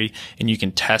disagree, and you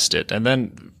can test it. And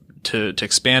then to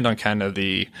expand on kind of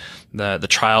the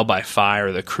trial by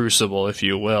fire, the crucible, if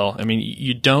you will. I mean,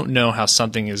 you don't know how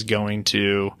something is going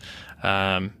to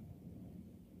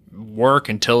work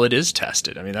until it is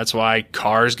tested. I mean, that's why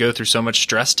cars go through so much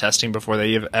stress testing before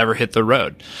they ever hit the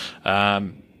road.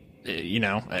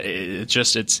 It's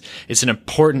an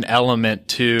important element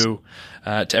to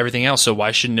everything else. So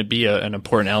why shouldn't it be an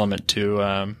important element to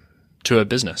a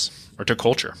business or to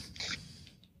culture?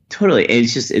 Totally.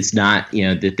 It's not,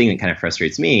 the thing that kind of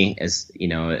frustrates me is,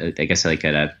 I guess at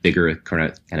a bigger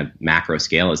kind of macro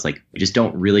scale is we just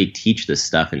don't really teach this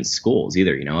stuff in schools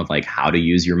either, of how to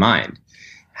use your mind,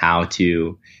 how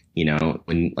to,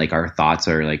 when our thoughts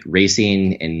are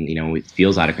racing and, it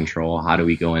feels out of control, how do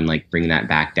we go and bring that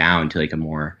back down to a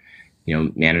more,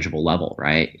 manageable level.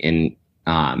 Right. And,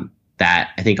 that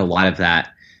I think a lot of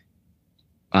that,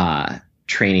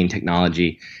 training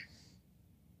technology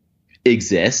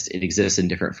exists. It exists in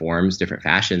different forms, different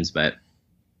fashions, but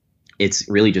it's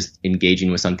really just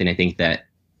engaging with something I think that,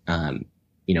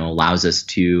 allows us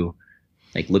to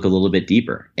look a little bit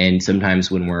deeper. And sometimes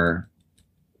when we're,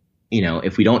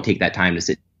 if we don't take that time to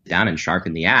sit down and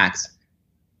sharpen the axe,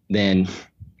 then,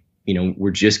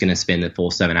 we're just going to spend the full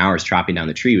 7 hours chopping down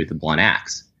the tree with a blunt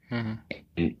axe. Mm-hmm.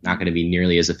 And not going to be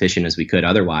nearly as efficient as we could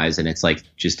otherwise. And it's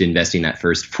just investing that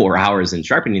first 4 hours in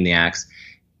sharpening the axe.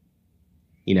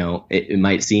 It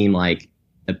might seem like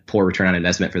a poor return on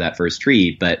investment for that first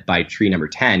tree, but by tree number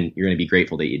 10, you're going to be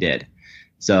grateful that you did.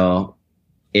 So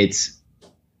that's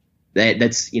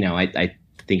I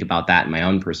think about that in my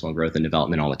own personal growth and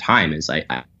development all the time. Is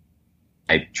I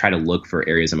try to look for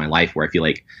areas in my life where I feel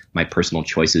like my personal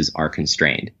choices are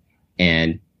constrained.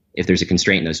 And if there's a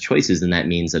constraint in those choices, then that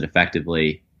means that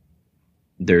effectively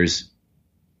there's,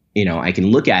 I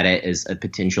can look at it as a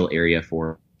potential area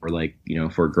for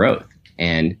growth.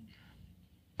 And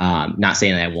not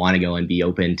saying that I want to go and be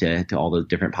open to all the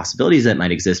different possibilities that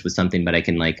might exist with something, but I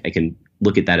can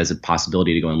look at that as a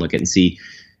possibility to go and look at and see,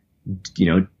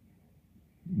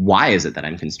 why is it that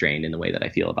I'm constrained in the way that I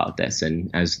feel about this? And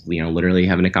as literally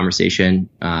having a conversation,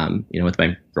 with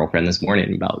my girlfriend this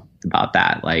morning about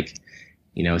that,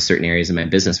 certain areas of my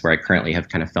business where I currently have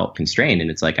kind of felt constrained,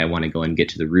 and it's I want to go and get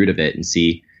to the root of it and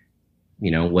see,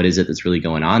 what is it that's really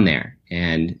going on there?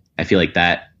 And I feel like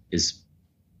that is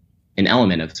an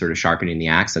element of sort of sharpening the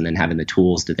axe and then having the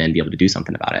tools to then be able to do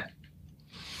something about it.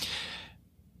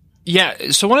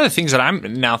 Yeah. So one of the things that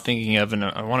I'm now thinking of, and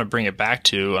I want to bring it back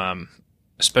to,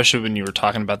 especially when you were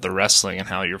talking about the wrestling and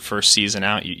how your first season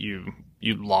out, you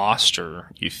lost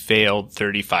or you failed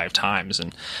 35 times.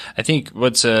 And I think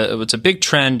what's a big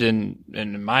trend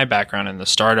in my background in the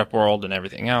startup world and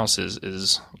everything else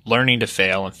is learning to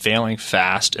fail and failing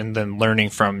fast, and then learning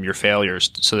from your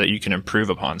failures so that you can improve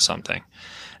upon something.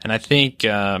 And I think,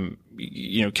 kind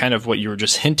of what you were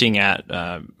just hinting at,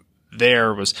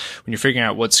 there was when you're figuring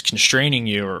out what's constraining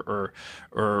you or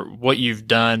what you've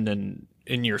done and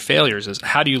in your failures, is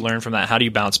how do you learn from that? How do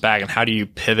you bounce back, and how do you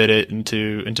pivot it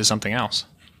into something else?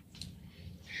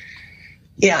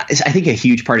 Yeah, I think a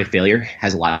huge part of failure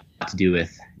has a lot to do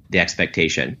with the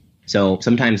expectation. So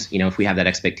sometimes, if we have that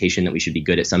expectation that we should be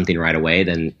good at something right away,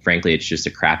 then frankly, it's just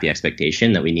a crappy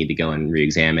expectation that we need to go and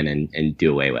re-examine and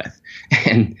do away with.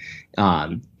 And,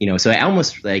 so I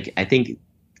almost I think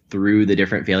through the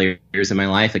different failures in my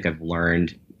life, I've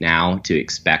learned now to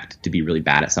expect to be really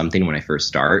bad at something when I first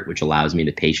start, which allows me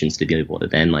the patience to be able to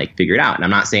then figure it out. And I'm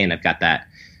not saying I've got that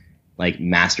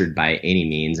mastered by any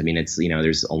means. I mean, it's,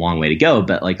 there's a long way to go,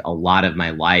 but a lot of my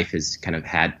life has kind of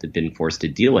been forced to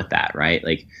deal with that, right?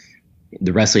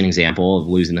 The wrestling example of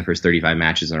losing the first 35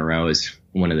 matches in a row is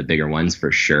one of the bigger ones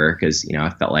for sure. Cause I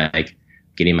felt like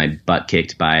getting my butt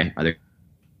kicked by other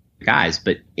guys,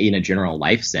 but in a general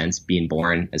life sense, being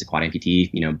born as a quad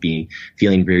amputee,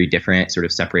 feeling very different, sort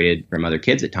of separated from other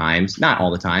kids at times, not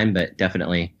all the time, but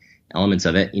definitely elements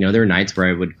of it. There were nights where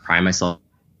I would cry myself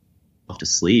to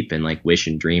sleep and wish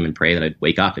and dream and pray that I'd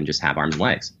wake up and just have arms and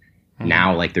legs. Mm-hmm.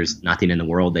 Now, there's nothing in the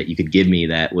world that you could give me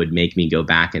that would make me go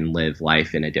back and live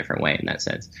life in a different way in that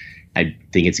sense. I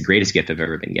think it's the greatest gift I've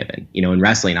ever been given. In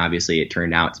wrestling, obviously, it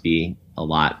turned out to be a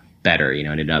lot better.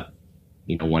 Ended up,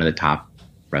 one of the top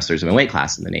wrestlers in my weight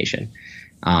class in the nation.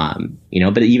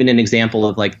 But even an example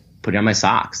of putting on my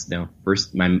socks.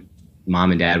 First my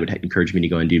mom and dad would encourage me to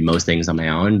go and do most things on my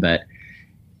own, but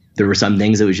there were some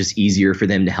things that was just easier for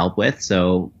them to help with.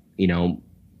 So,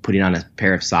 putting on a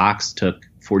pair of socks took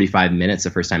 45 minutes the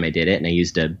first time I did it. And I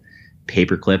used a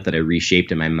paper clip that I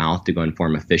reshaped in my mouth to go and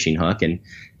form a fishing hook and,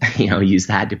 use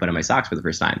that to put on my socks for the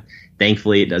first time.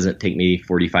 Thankfully, it doesn't take me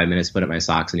 45 minutes to put on my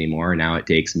socks anymore. Now it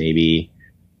takes maybe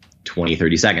 20,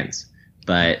 30 seconds.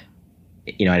 But,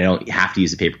 I don't have to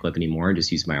use a paper clip anymore.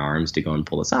 Just use my arms to go and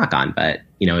pull the sock on. But,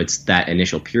 it's that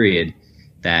initial period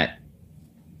that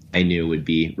I knew would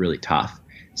be really tough.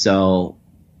 So,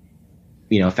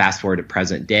 fast forward to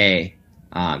present day,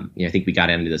 I think we got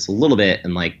into this a little bit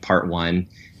in part one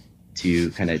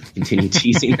to kind of continue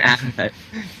teasing that. But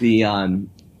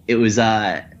it was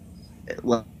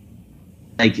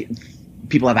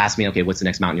people have asked me, okay, what's the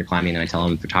next mountain you're climbing? And I tell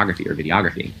them photography or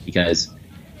videography, because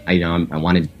I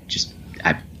want to just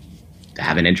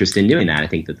have an interest in doing that. I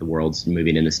think that the world's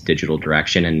moving in this digital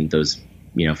direction, and those,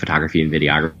 photography and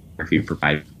videography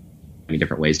provide many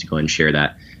different ways to go and share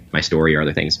that my story or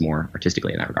other things more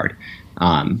artistically in that regard.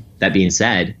 That being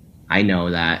said, I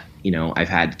know that, I've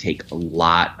had to take a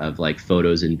lot of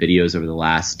photos and videos over the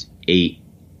last 8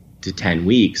 to 10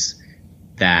 weeks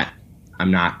that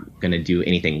I'm not going to do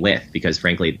anything with, because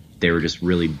frankly, they were just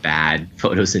really bad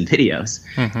photos and videos.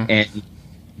 Mm-hmm.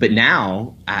 But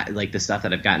now, the stuff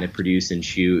that I've gotten to produce and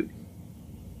shoot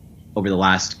over the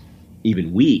last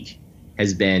even week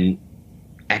has been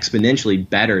exponentially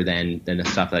better than the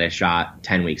stuff that I shot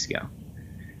 10 weeks ago.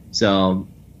 So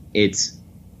but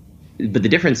the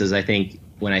difference is, I think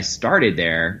when I started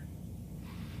there,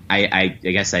 I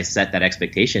guess I set that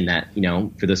expectation that,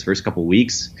 for those first couple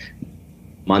weeks,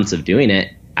 months of doing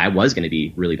it, I was going to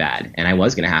be really bad, and I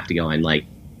was going to have to go and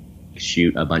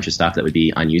shoot a bunch of stuff that would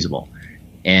be unusable.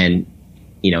 And,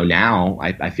 now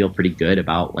I feel pretty good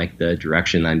about the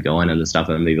direction that I'm going and the stuff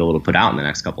that I'm going to be able to put out in the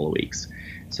next couple of weeks.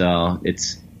 So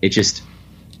it just,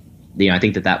 I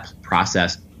think that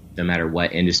process, no matter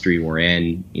what industry we're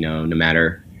in, no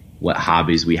matter what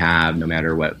hobbies we have, no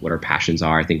matter what our passions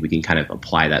are, I think we can kind of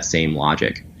apply that same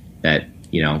logic that,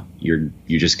 you're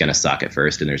just going to suck at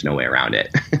first and there's no way around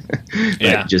it.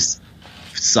 Yeah. Just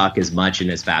suck as much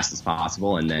and as fast as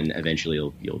possible, and then eventually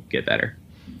you'll get better.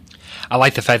 I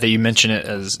like the fact that you mention it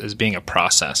as being a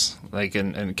process,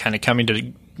 and kind of coming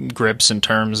to grips in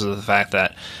terms of the fact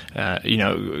that,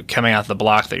 coming out the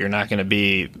block that you're not going to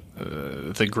be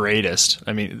the greatest.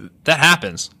 I mean, that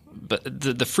happens, but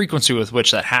the frequency with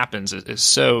which that happens is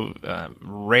so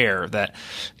rare that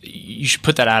you should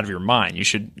put that out of your mind. You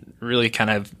should really kind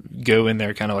of go in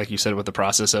there, kind of like you said, with the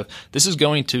process of this is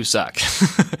going to suck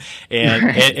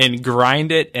and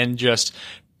grind it and just,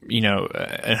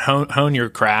 and hone your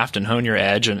craft and hone your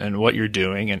edge and what you're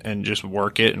doing and just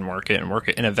work it and work it and work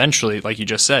it. And eventually, like you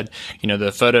just said,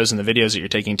 the photos and the videos that you're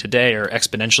taking today are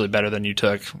exponentially better than you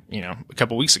took, a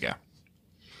couple weeks ago.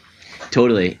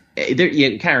 Totally.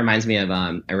 It kind of reminds me of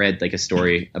I read like a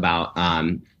story about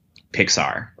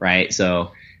Pixar, right?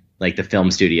 So like the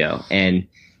film studio, and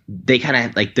they kind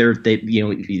of like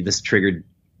this triggered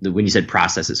when you said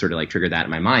process, it sort of like triggered that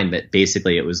in my mind. But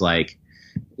basically, it was like,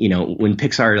 when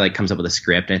Pixar like comes up with a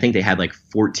script, and I think they had like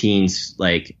 14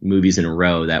 like movies in a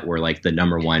row that were like the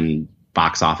number one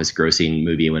box office grossing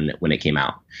movie when it came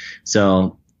out.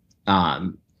 So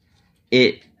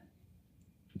it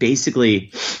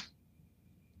basically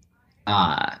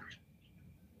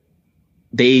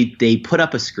they put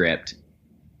up a script,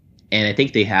 and I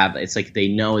think it's like they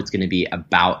know it's going to be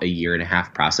about a year and a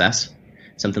half process,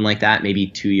 something like that, maybe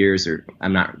 2 years, or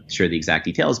I'm not sure the exact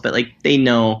details, but like they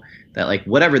know that like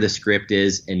whatever the script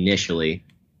is initially,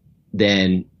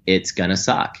 then it's gonna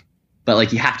suck. But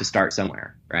like you have to start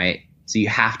somewhere, right? So you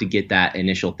have to get that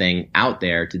initial thing out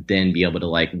there to then be able to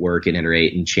like work and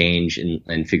iterate and change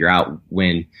and figure out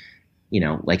when,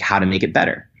 like how to make it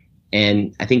better.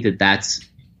 And I think that that's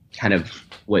kind of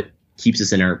what keeps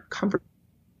us in our comfort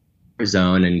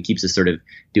zone and keeps us sort of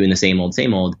doing the same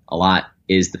old a lot,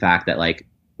 is the fact that like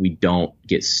we don't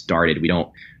get started. We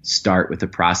don't start with the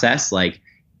process. Like,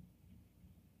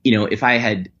 if I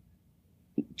had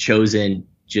chosen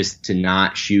just to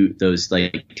not shoot those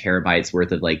like terabytes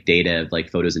worth of like data of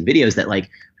like photos and videos that like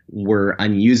were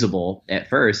unusable at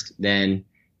first, then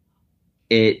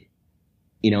it,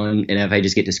 and if I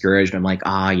just get discouraged, I'm like,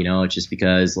 it's just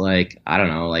because like, I don't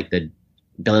know, like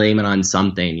blame it on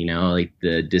something, like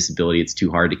the disability, it's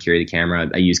too hard to carry the camera.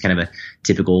 I use kind of a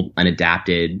typical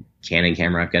unadapted Canon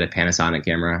camera. I've got a Panasonic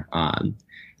camera,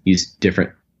 use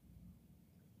different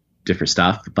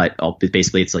stuff, but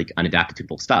basically it's like unadapted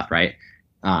typical stuff, right?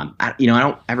 I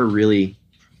don't ever really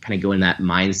kind of go in that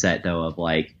mindset though of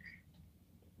like,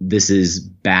 this is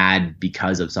bad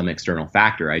because of some external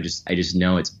factor. I just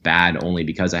know it's bad only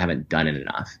because I haven't done it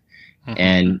enough. Mm-hmm.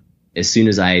 And as soon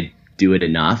as I do it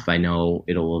enough, I know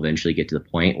it'll eventually get to the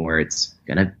point where it's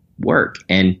gonna work.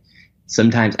 And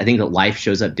sometimes I think that life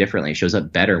shows up differently. It shows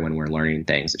up better when we're learning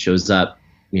things. It shows up,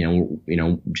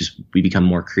 just we become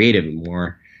more creative and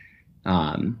more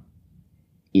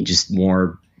just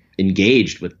more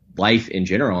engaged with life in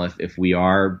general if we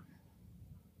are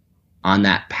on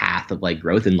that path of like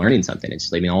growth and learning something. It's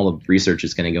just, all the research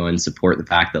is going to go and support the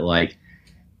fact that like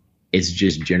it's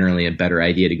just generally a better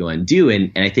idea to go and do.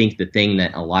 And I think the thing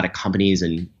that a lot of companies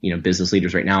and business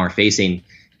leaders right now are facing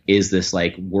is this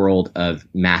like world of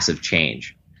massive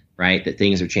change, right? That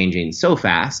things are changing so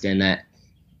fast, and that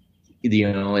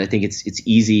I think it's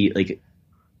easy, like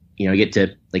I get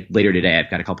to like later today,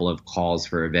 I've got a couple of calls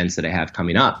for events that I have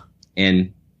coming up.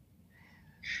 And,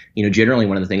 generally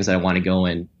one of the things that I want to go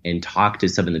and talk to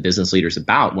some of the business leaders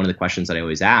about, one of the questions that I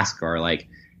always ask are like,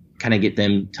 kind of get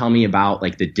them, tell me about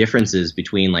like the differences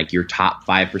between like your top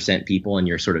 5% people and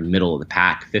your sort of middle of the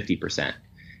pack 50%.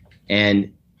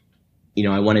 And,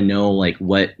 I want to know like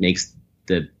what makes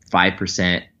the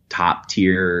 5% top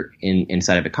tier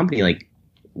inside of a company, like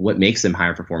what makes them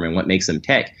higher performing, what makes them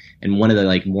tick. And one of the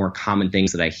like more common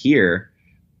things that I hear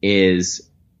is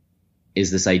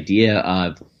this idea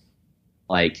of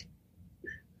like,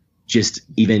 just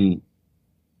even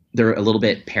they're a little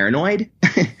bit paranoid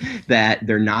that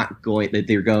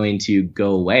they're going to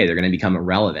go away. They're going to become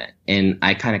irrelevant. And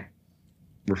I kind of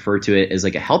refer to it as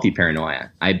like a healthy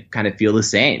paranoia. I kind of feel the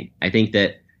same. I think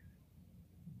that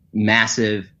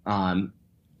massive,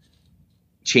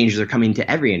 changes are coming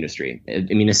to every industry.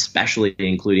 I mean, especially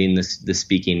including the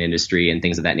speaking industry and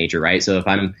things of that nature, right? So if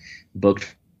I'm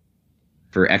booked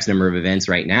for X number of events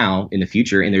right now in the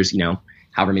future, and there's,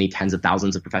 however many tens of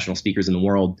thousands of professional speakers in the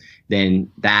world,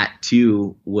 then that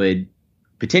too would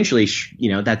potentially,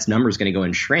 that's number is going to go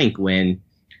and shrink when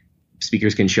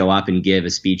speakers can show up and give a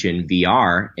speech in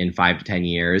VR in 5 to 10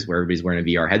 years where everybody's wearing a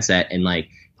VR headset, and like,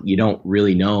 you don't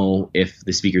really know if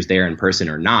the speaker's there in person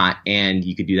or not. And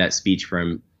you could do that speech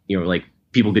from, like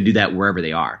people could do that wherever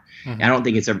they are. Mm-hmm. I don't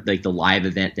think it's ever, like the live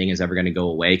event thing is ever going to go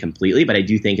away completely, but I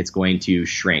do think it's going to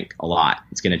shrink a lot.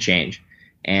 It's going to change.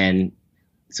 And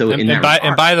so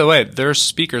by the way, there's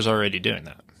speakers already doing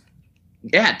that.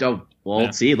 Yeah.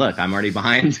 See, look, I'm already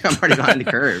behind the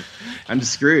curve. I'm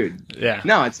screwed. Yeah.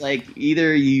 No, it's like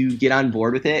either you get on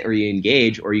board with it or you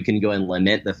engage, or you can go and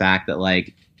limit the fact that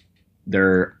like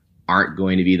there aren't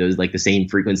going to be those like the same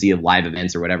frequency of live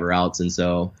events or whatever else. And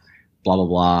so blah, blah,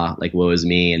 blah, like woe is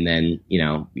me. And then,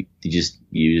 you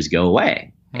just go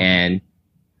away. Mm-hmm.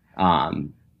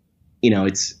 And,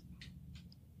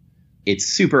 it's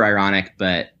super ironic,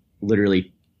 but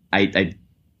literally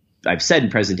I've said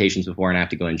in presentations before, and I have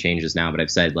to go and change this now, but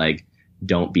I've said like,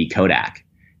 don't be Kodak.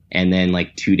 And then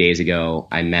like 2 days ago,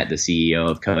 I met the CEO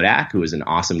of Kodak, who was an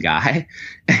awesome guy.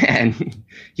 And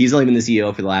he's only been the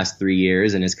CEO for the last 3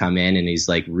 years and has come in and he's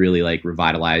like really like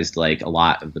revitalized like a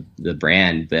lot of the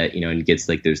brand, but, and gets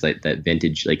like, there's like that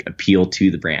vintage like appeal to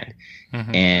the brand.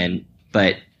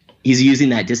 But he's using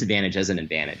that disadvantage as an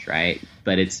advantage. Right.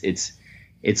 But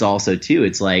it's also too,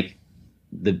 it's like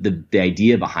the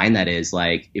idea behind that is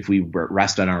like, if we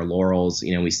rest on our laurels,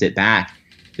 we sit back,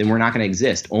 then we're not going to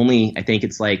exist. Only, I think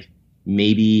it's like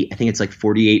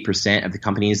 48% of the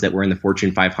companies that were in the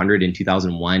Fortune 500 in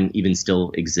 2001 even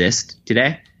still exist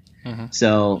today.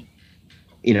 So,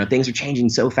 things are changing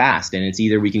so fast, and it's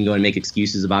either we can go and make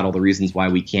excuses about all the reasons why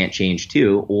we can't change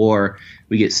too, or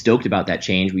we get stoked about that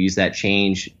change. We use that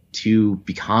change to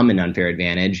become an unfair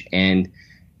advantage, and,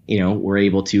 we're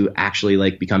able to actually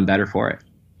like become better for it.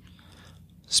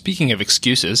 Speaking of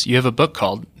excuses, you have a book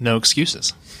called No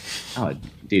Excuses. Oh,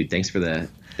 dude, thanks for the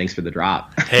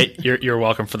drop. Hey, you're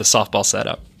welcome for the softball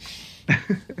setup.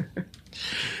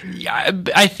 Yeah,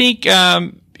 I think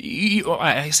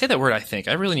I say that word. I think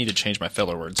I really need to change my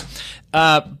filler words.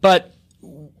 But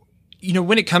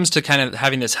when it comes to kind of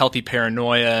having this healthy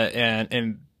paranoia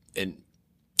and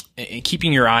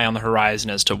keeping your eye on the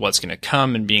horizon as to what's going to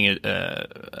come and being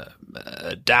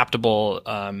adaptable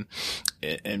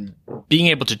and being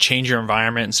able to change your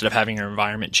environment instead of having your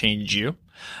environment change you.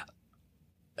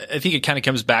 I think it kind of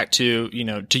comes back to,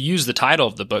 to use the title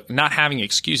of the book, not having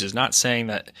excuses, not saying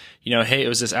that, hey, it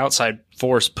was this outside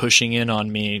force pushing in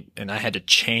on me and I had to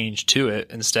change to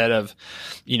it, instead of,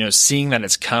 seeing that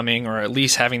it's coming, or at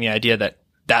least having the idea that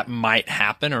that might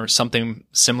happen or something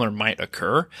similar might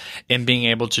occur, and being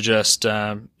able to just, do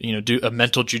a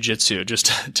mental jujitsu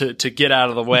just to get out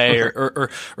of the way or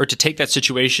to take that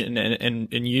situation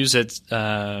and use it,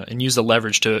 and use the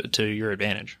leverage to your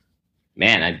advantage.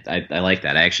 Man, I like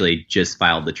that. I actually just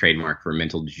filed the trademark for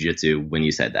mental jiu-jitsu when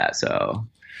you said that. So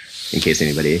in case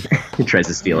anybody tries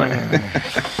to steal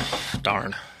it.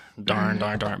 Darn.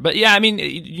 But yeah, I mean,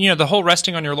 the whole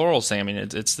resting on your laurels thing, I mean,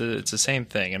 it's the same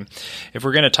thing. And if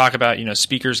we're going to talk about,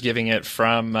 speakers giving it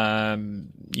from,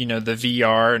 the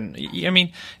VR, and I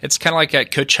mean, it's kind of like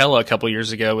at Coachella a couple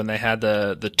years ago when they had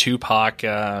the Tupac.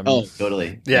 Oh,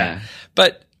 totally. Yeah.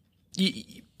 But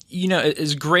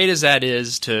as great as that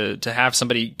is to have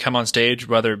somebody come on stage,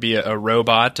 whether it be a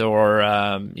robot or,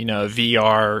 a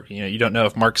VR, you don't know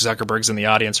if Mark Zuckerberg's in the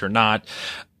audience or not,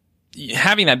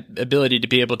 having that ability to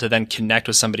be able to then connect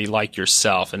with somebody like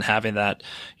yourself and having that,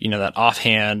 that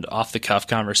offhand, off the cuff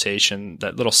conversation,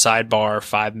 that little sidebar,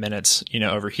 5 minutes,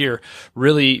 over here,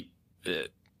 really,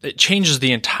 it changes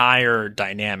the entire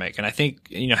dynamic. And I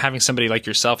think, having somebody like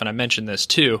yourself, and I mentioned this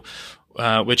too,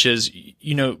 which is,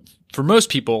 for most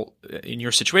people in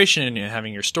your situation and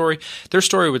having your story, their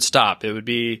story would stop. It would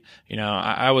be,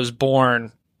 I was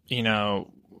born,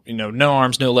 no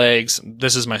arms, no legs.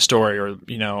 This is my story. Or,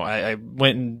 I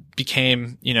went and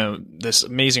became, this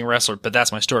amazing wrestler, but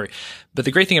that's my story. But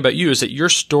the great thing about you is that your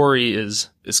story is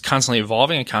constantly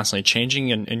evolving and constantly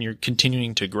changing, and you're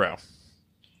continuing to grow.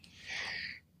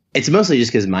 It's mostly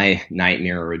just because my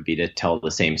nightmare would be to tell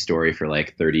the same story for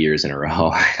like 30 years in a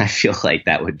row. I feel like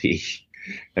that would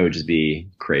just be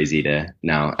crazy to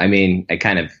know. I mean, I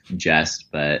kind of jest,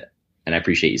 and I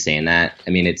appreciate you saying that. I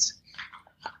mean, it's,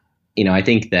 I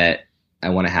think that I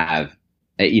want to have,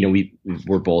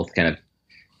 we're both kind of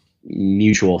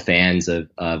mutual fans of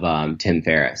Tim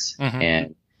Ferriss.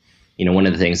 And, one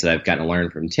of the things that I've gotten to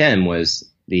learn from Tim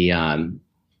was the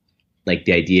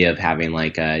idea of having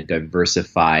like a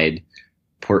diversified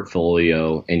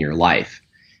portfolio in your life.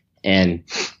 And,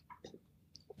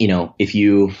 if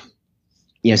you,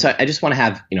 so I just want to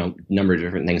have, a number of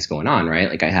different things going on, right?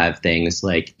 Like I have things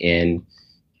like in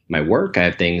my work, I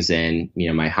have things in,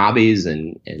 my hobbies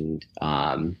and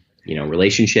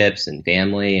relationships and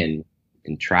family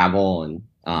and travel. And,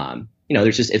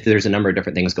 there's a number of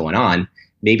different things going on.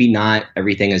 Maybe not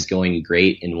everything is going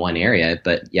great in one area,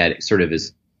 but yet it sort of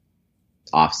is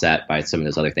offset by some of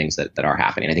those other things that are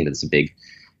happening. I think that's a big,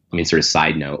 sort of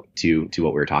side note to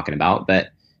what we were talking about. But,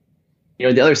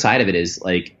 the other side of it is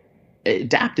like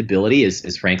adaptability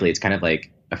is frankly, it's kind of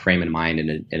like a frame of mind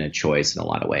and a choice in a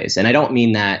lot of ways. And I don't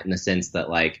mean that in the sense that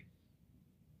like,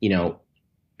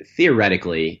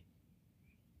 theoretically,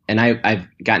 and I've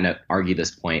gotten to argue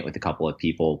this point with a couple of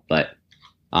people, but,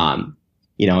 and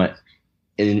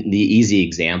the easy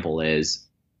example is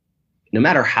no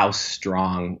matter how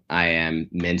strong I am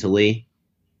mentally,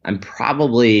 I'm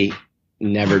probably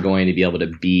never going to be able to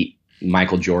beat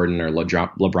Michael Jordan or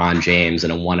LeBron James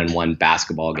in a one-on-one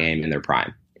basketball game in their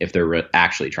prime, if they're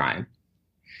actually trying.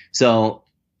 So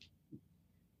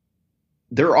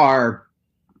there are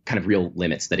kind of real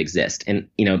limits that exist. And,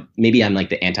 maybe I'm like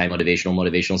the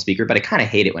motivational speaker, but I kind of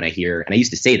hate it when I hear, and I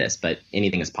used to say this, but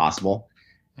anything is possible.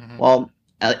 Mm-hmm. Well,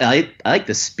 I like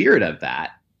the spirit of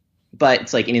that, but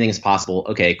it's like anything is possible.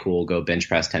 Okay, cool. Go bench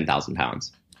press 10,000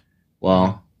 pounds.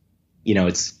 Well,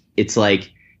 it's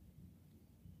like,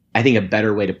 I think a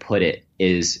better way to put it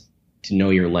is to know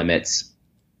your limits,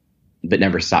 but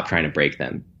never stop trying to break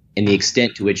them. And the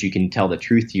extent to which you can tell the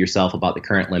truth to yourself about the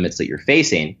current limits that you're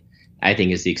facing, I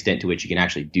think is the extent to which you can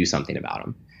actually do something about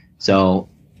them. So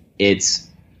it's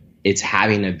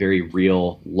having a very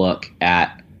real look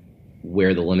at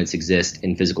where the limits exist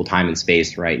in physical time and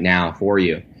space right now for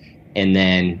you. And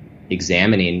then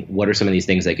examining what are some of these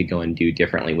things I could go and do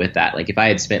differently with that. Like if I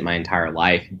had spent my entire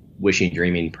life wishing,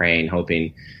 dreaming, praying,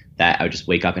 hoping that I would just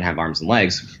wake up and have arms and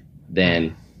legs,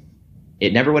 then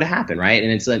it never would have happened, right?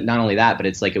 And it's not only that, but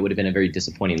it's like it would have been a very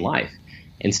disappointing life.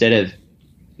 Instead of,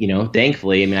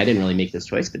 thankfully, I didn't really make this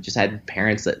choice, but just had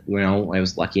parents that, I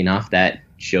was lucky enough that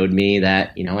showed me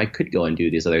that, I could go and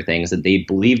do these other things, that they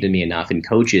believed in me enough, and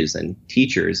coaches and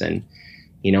teachers and,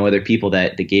 other people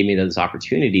that gave me those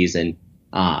opportunities. And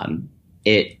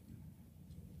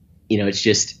it's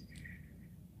just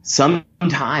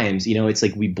sometimes, it's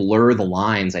like we blur the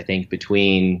lines, I think,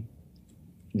 between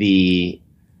the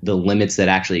limits that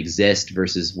actually exist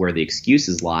versus where the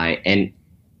excuses lie. And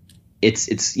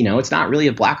it's not really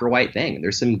a black or white thing.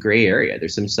 There's some gray area.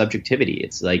 There's some subjectivity.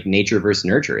 It's like nature versus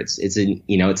nurture.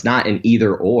 It's not an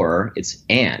either or, it's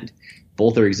and.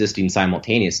 Both are existing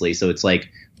simultaneously. So it's like,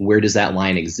 where does that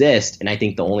line exist? And I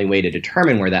think the only way to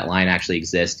determine where that line actually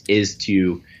exists is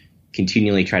to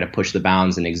continually try to push the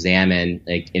bounds and examine,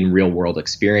 like in real world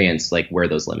experience, like where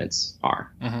those limits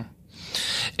are. Mm-hmm.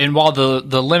 And while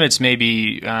the limits may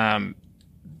be, let's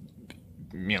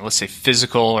say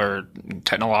physical or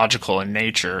technological in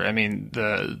nature,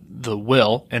 the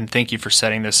will, and thank you for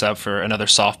setting this up for another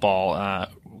softball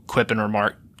quip and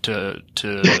remark to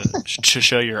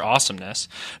show your awesomeness.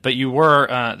 But you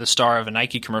were the star of a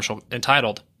Nike commercial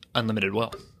entitled "Unlimited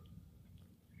Will."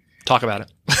 Talk about it.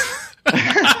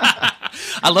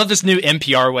 I love this new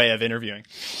NPR way of interviewing.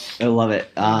 I love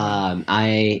it.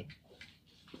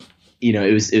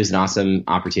 It was an awesome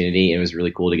opportunity. It was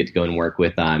really cool to get to go and work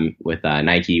with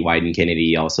Nike, Wieden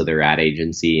Kennedy, also their ad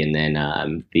agency, and then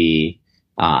the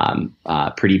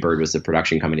Pretty Bird was the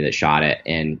production company that shot it.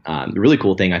 And the really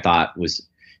cool thing I thought was,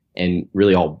 and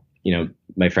really all,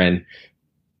 my friend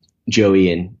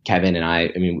Joey and Kevin and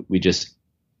I we just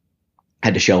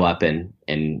had to show up and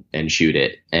shoot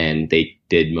it, and they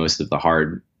did most of the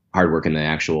hard work in the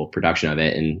actual production of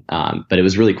it. And but it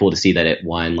was really cool to see that it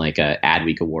won like a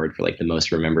Adweek award for like the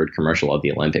most remembered commercial of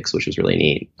the Olympics, which was really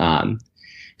neat.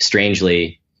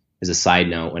 Strangely, as a side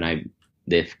note, when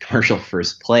the commercial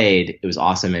first played, it was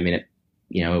awesome. It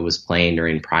was playing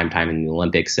during prime time in the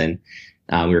Olympics, and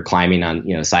we were climbing on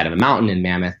the side of a mountain in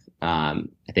Mammoth. I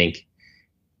think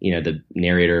the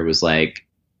narrator was like,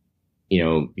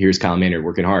 here's Kyle Maynard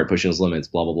working hard, pushing his limits,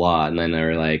 blah, blah, blah. And then they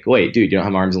were like, wait, dude, you don't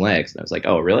have arms and legs. And I was like,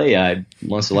 oh, really? I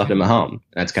must have left him at home.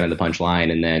 That's kind of the punchline.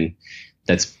 And then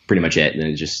that's pretty much it. And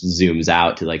then it just zooms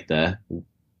out to like the,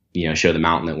 show the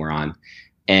mountain that we're on.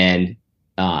 And,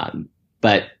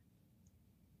 but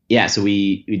yeah, so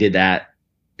we did that.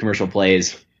 Commercial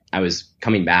plays. I was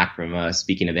coming back from a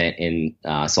speaking event in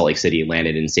Salt Lake City,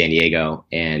 landed in San Diego,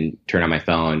 and turned on my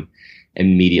phone.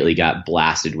 Immediately got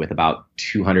blasted with about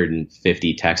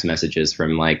 250 text messages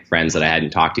from like friends that I hadn't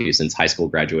talked to since high school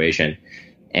graduation.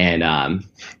 And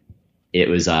it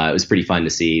was pretty fun to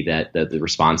see that the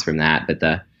response from that.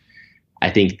 But I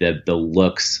think the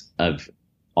looks of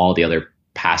all the other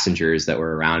passengers that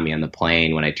were around me on the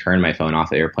plane when I turned my phone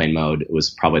off airplane mode was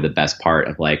probably the best part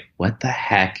of like, what the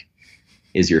heck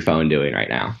is your phone doing right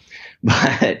now?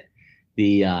 But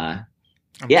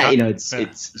it's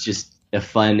just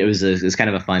it was kind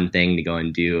of a fun thing to go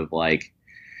and do, of like,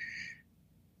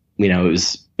 it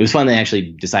was fun. They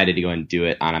actually decided to go and do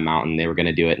it on a mountain. They were going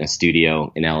to do it in a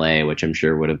studio in LA, which I'm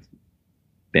sure would have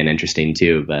been interesting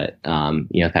too. But,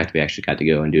 the fact we actually got to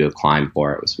go and do a climb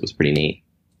for it was pretty neat.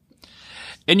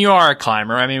 And you are a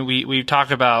climber. We've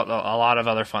talked about a lot of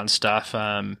other fun stuff.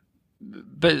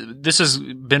 But this has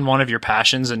been one of your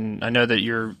passions, and I know that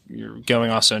you're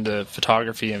going also into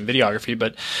photography and videography,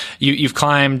 but you've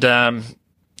climbed a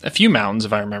few mountains,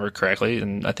 if I remember correctly,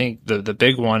 and I think the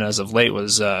big one as of late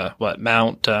was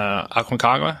Mount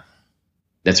Aconcagua?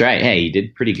 That's right. Hey, you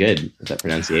did pretty good with that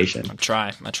pronunciation. I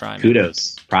try.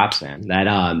 Kudos. Props, man.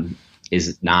 That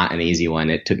is not an easy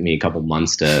one. It took me a couple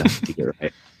months to get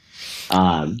right.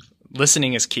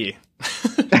 Listening is key.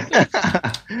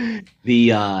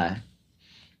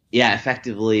 Yeah,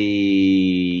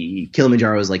 effectively,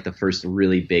 Kilimanjaro was like the first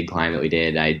really big climb that we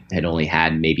did. I had only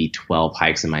had maybe 12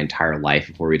 hikes in my entire life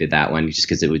before we did that one, just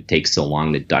because it would take so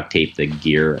long to duct tape the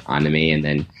gear onto me, and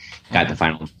then got the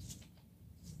final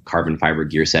carbon fiber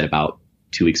gear set about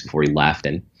 2 weeks before we left.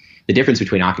 And the difference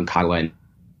between Aconcagua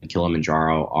and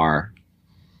Kilimanjaro are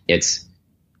it's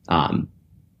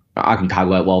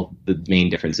Aconcagua, well, the main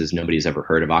difference is nobody's ever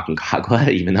heard of Aconcagua,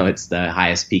 even though it's the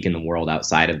highest peak in the world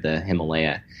outside of the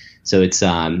Himalaya. So it's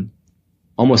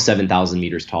almost 7,000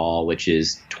 meters tall, which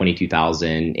is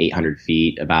 22,800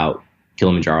 feet. About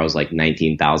Kilimanjaro is like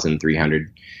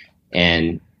 19,300.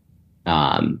 And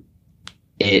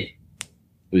it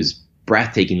was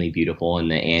breathtakingly beautiful in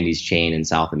the Andes chain in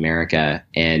South America.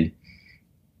 And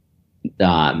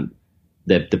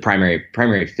the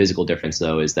primary physical difference,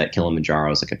 though, is that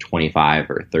Kilimanjaro is like a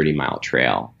 25 or 30 mile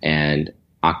trail, and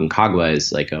Aconcagua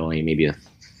is like only maybe a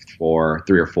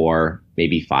 3 or 4,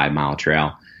 maybe 5 mile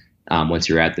trail once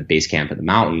you're at the base camp of the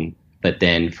mountain. But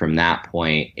then from that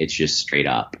point, it's just straight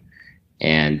up,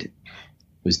 and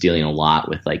was dealing a lot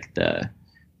with like the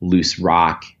loose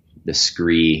rock, the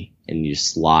scree, and you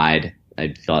slide.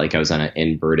 I felt like I was on an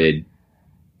inverted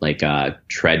like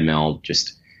treadmill,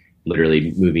 just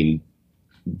literally moving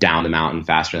down the mountain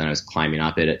faster than I was climbing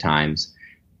up it at times.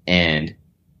 And,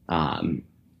 I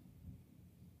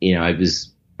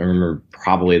remember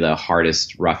probably the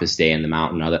hardest, roughest day in the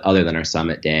mountain other than our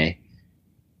summit day.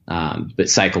 But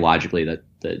psychologically,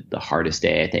 the hardest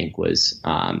day, I think, was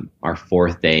our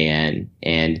 4th day in,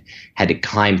 and had to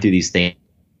climb through these things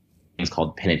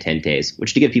called penitentes,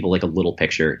 which, to give people like a little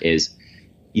picture, is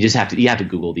you have to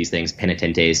Google these things,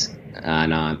 penitentes,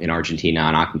 in Argentina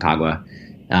on Aconcagua.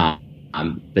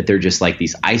 But they're just like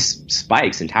these ice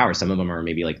spikes and towers. Some of them are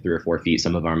maybe like 3 or 4 feet.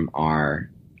 Some of them are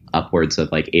upwards of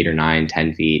like 8 or 9,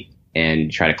 10 feet, and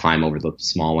try to climb over the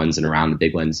small ones and around the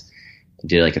big ones.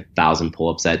 Did like 1,000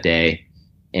 pull-ups that day,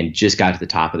 and just got to the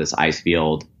top of this ice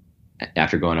field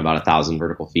after going about 1,000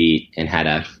 vertical feet, and had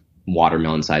a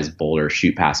watermelon-sized boulder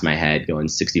shoot past my head going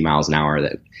 60 miles an hour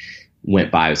that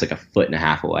went by. It was like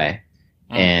 1.5 feet away.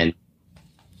 And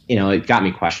it got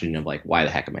me questioning of like, why the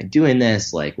heck am I doing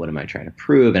this? Like, what am I trying to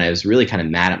prove? And I was really kind of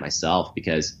mad at myself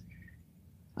because,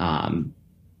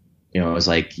 it was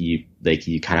like you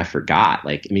kind of forgot.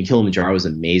 Like, I mean, Kilimanjaro was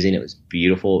amazing. It was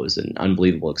beautiful. It was an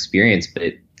unbelievable experience,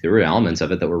 but there were elements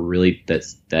of it that were really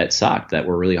that sucked, that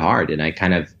were really hard. And I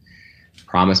kind of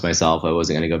promised myself I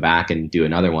wasn't going to go back and do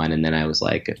another one. And then I was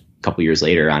like, a couple years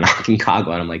later on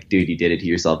Aconcagua, and I'm like, dude, you did it to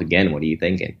yourself again. What are you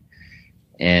thinking?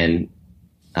 And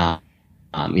I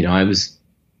was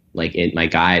like, in my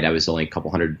guide, I was only a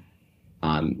couple hundred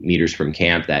meters from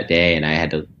camp that day, and I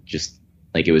had to just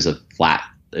like, it was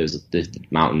the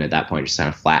mountain at that point just kind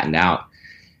of flattened out,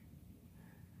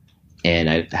 and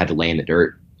I had to lay in the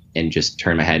dirt and just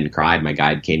turn my head and cried. My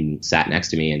guide came and sat next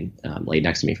to me and laid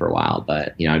next to me for a while,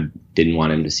 but I didn't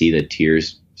want him to see the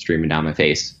tears streaming down my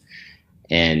face.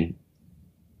 And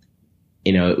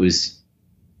it was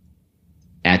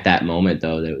at that moment,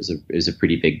 though, that it was a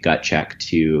pretty big gut check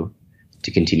to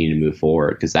continue to move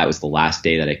forward, because that was the last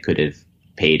day that I could have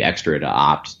paid extra to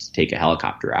opt to take a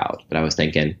helicopter out. But I was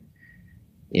thinking,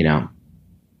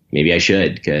 maybe I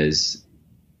should, because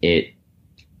it,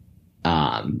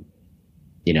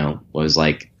 was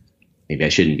like, maybe I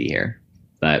shouldn't be here,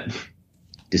 but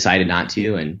decided not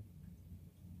to. And,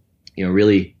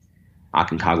 really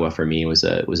Aconcagua for me was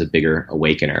a bigger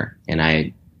awakener. And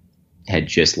I had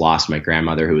just lost my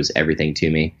grandmother, who was everything to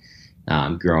me,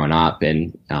 growing up,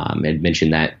 and had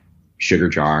mentioned that sugar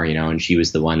jar, and she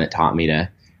was the one that taught me to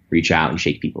reach out and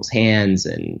shake people's hands,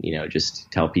 and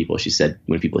just tell people. She said,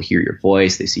 when people hear your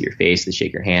voice, they see your face, they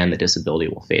shake your hand, the disability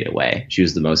will fade away. She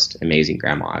was the most amazing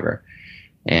grandma ever.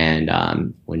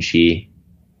 And when she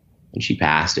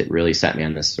passed, it really set me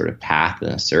on this sort of path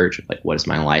and a search of like, what is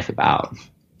my life about?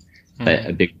 But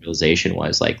a big realization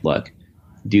was like, look,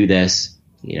 do this,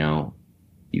 you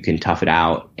can tough it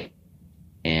out,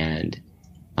 and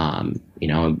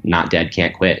not dead,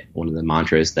 can't quit. One of the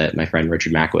mantras that my friend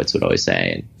Richard Makowitz would always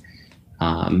say.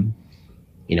 And,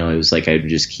 it was like, I would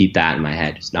just keep that in my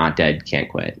head. Just not dead, can't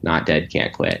quit, not dead,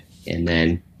 can't quit. And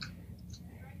then,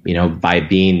 by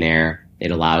being there,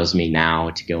 it allows me now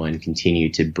to go and continue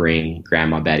to bring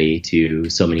Grandma Betty to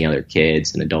so many other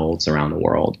kids and adults around the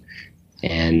world.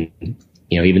 And,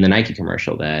 even the Nike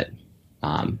commercial that,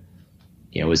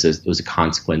 was a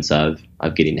consequence of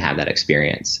getting to have that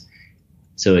experience.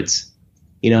 So it's,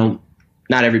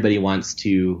 not everybody wants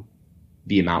to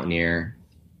be a mountaineer,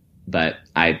 but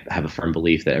I have a firm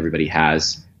belief that everybody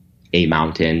has a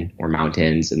mountain or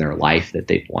mountains in their life that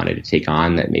they've wanted to take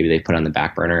on, that maybe they put on the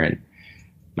back burner. And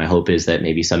my hope is that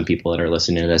maybe some people that are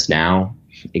listening to this now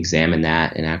examine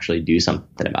that and actually do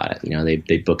something about it. You know,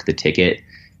 they book the ticket,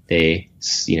 they,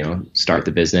 you know, start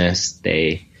the business,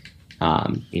 they,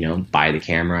 you know, buy the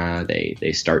camera,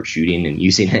 they start shooting and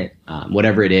using it,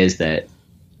 whatever it is that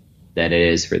it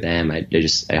is for them. I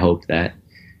hope that,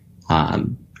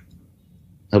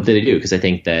 they do, because I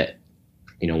think that,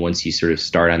 you know, once you sort of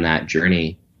start on that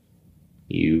journey,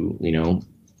 you know,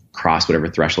 cross whatever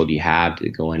threshold you have to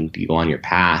go on your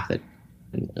path,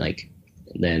 and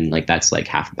then that's like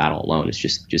half the battle alone. It's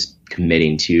just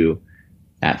committing to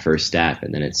that first step,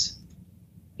 and then it's,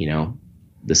 you know,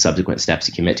 the subsequent steps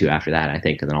you commit to after that, I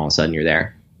think, and then all of a sudden you're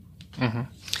there. Mm-hmm.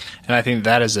 And I think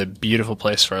that is a beautiful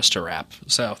place for us to wrap.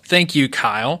 So thank you,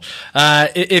 Kyle.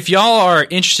 If y'all are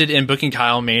interested in booking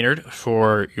Kyle Maynard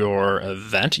for your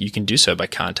event, you can do so by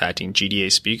contacting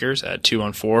GDA Speakers at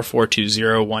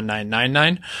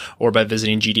 214-420-1999 or by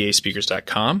visiting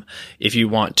gdaspeakers.com. If you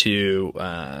want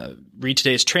to read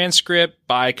today's transcript,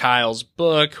 buy Kyle's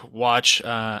book, watch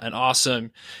an awesome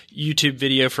YouTube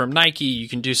video from Nike, you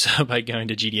can do so by going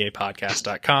to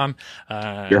gdapodcast.com.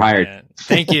 You're hired.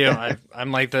 Thank you.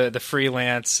 I'm like the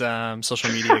freelance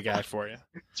social media guy for you.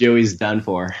 Joey's done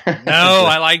for. No,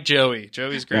 I like Joey.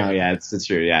 Joey's great. Oh yeah, it's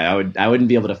true. Yeah, I wouldn't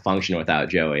be able to function without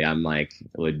Joey. I'm like,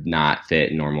 would not fit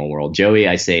in normal world. Joey,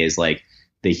 I say, is like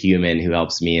the human who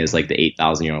helps me as like the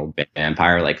 8,000-year-old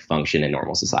vampire like function in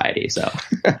normal society. So,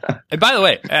 and by the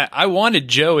way, I wanted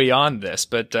Joey on this,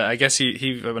 but I guess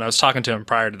he when I was talking to him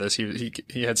prior to this, he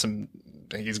had some.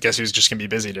 I guess he was just gonna be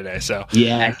busy today. So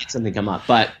yeah, I get something come up.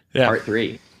 But yeah. Part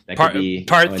 3. That part could be,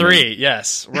 part 3.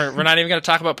 Yes, we're not even gonna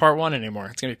talk about part 1 anymore.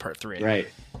 It's gonna be part 3. Right.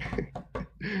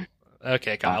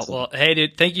 Okay, Kyle. Awesome. Well, hey,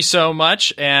 dude, thank you so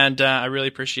much, and I really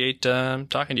appreciate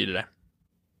talking to you today.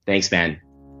 Thanks, man.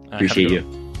 Appreciate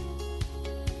you.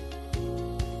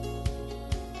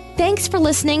 Thanks for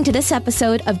listening to this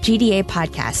episode of GDA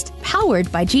Podcast,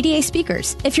 powered by GDA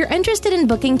Speakers. If you're interested in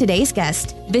booking today's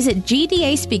guest, visit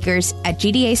GDA Speakers at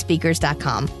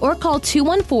gdaspeakers.com or call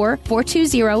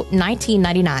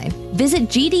 214-420-1999. Visit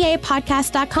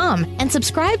gdapodcast.com and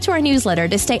subscribe to our newsletter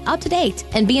to stay up to date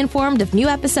and be informed of new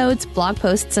episodes, blog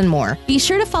posts, and more. Be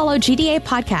sure to follow GDA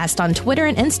Podcast on Twitter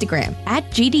and Instagram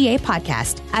at GDA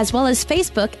Podcast, as well as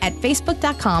Facebook at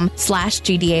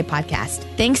facebook.com/GDA Podcast.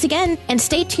 Thanks again, and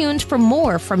stay tuned for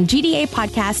more from GDA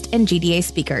Podcast and GDA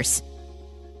Speakers.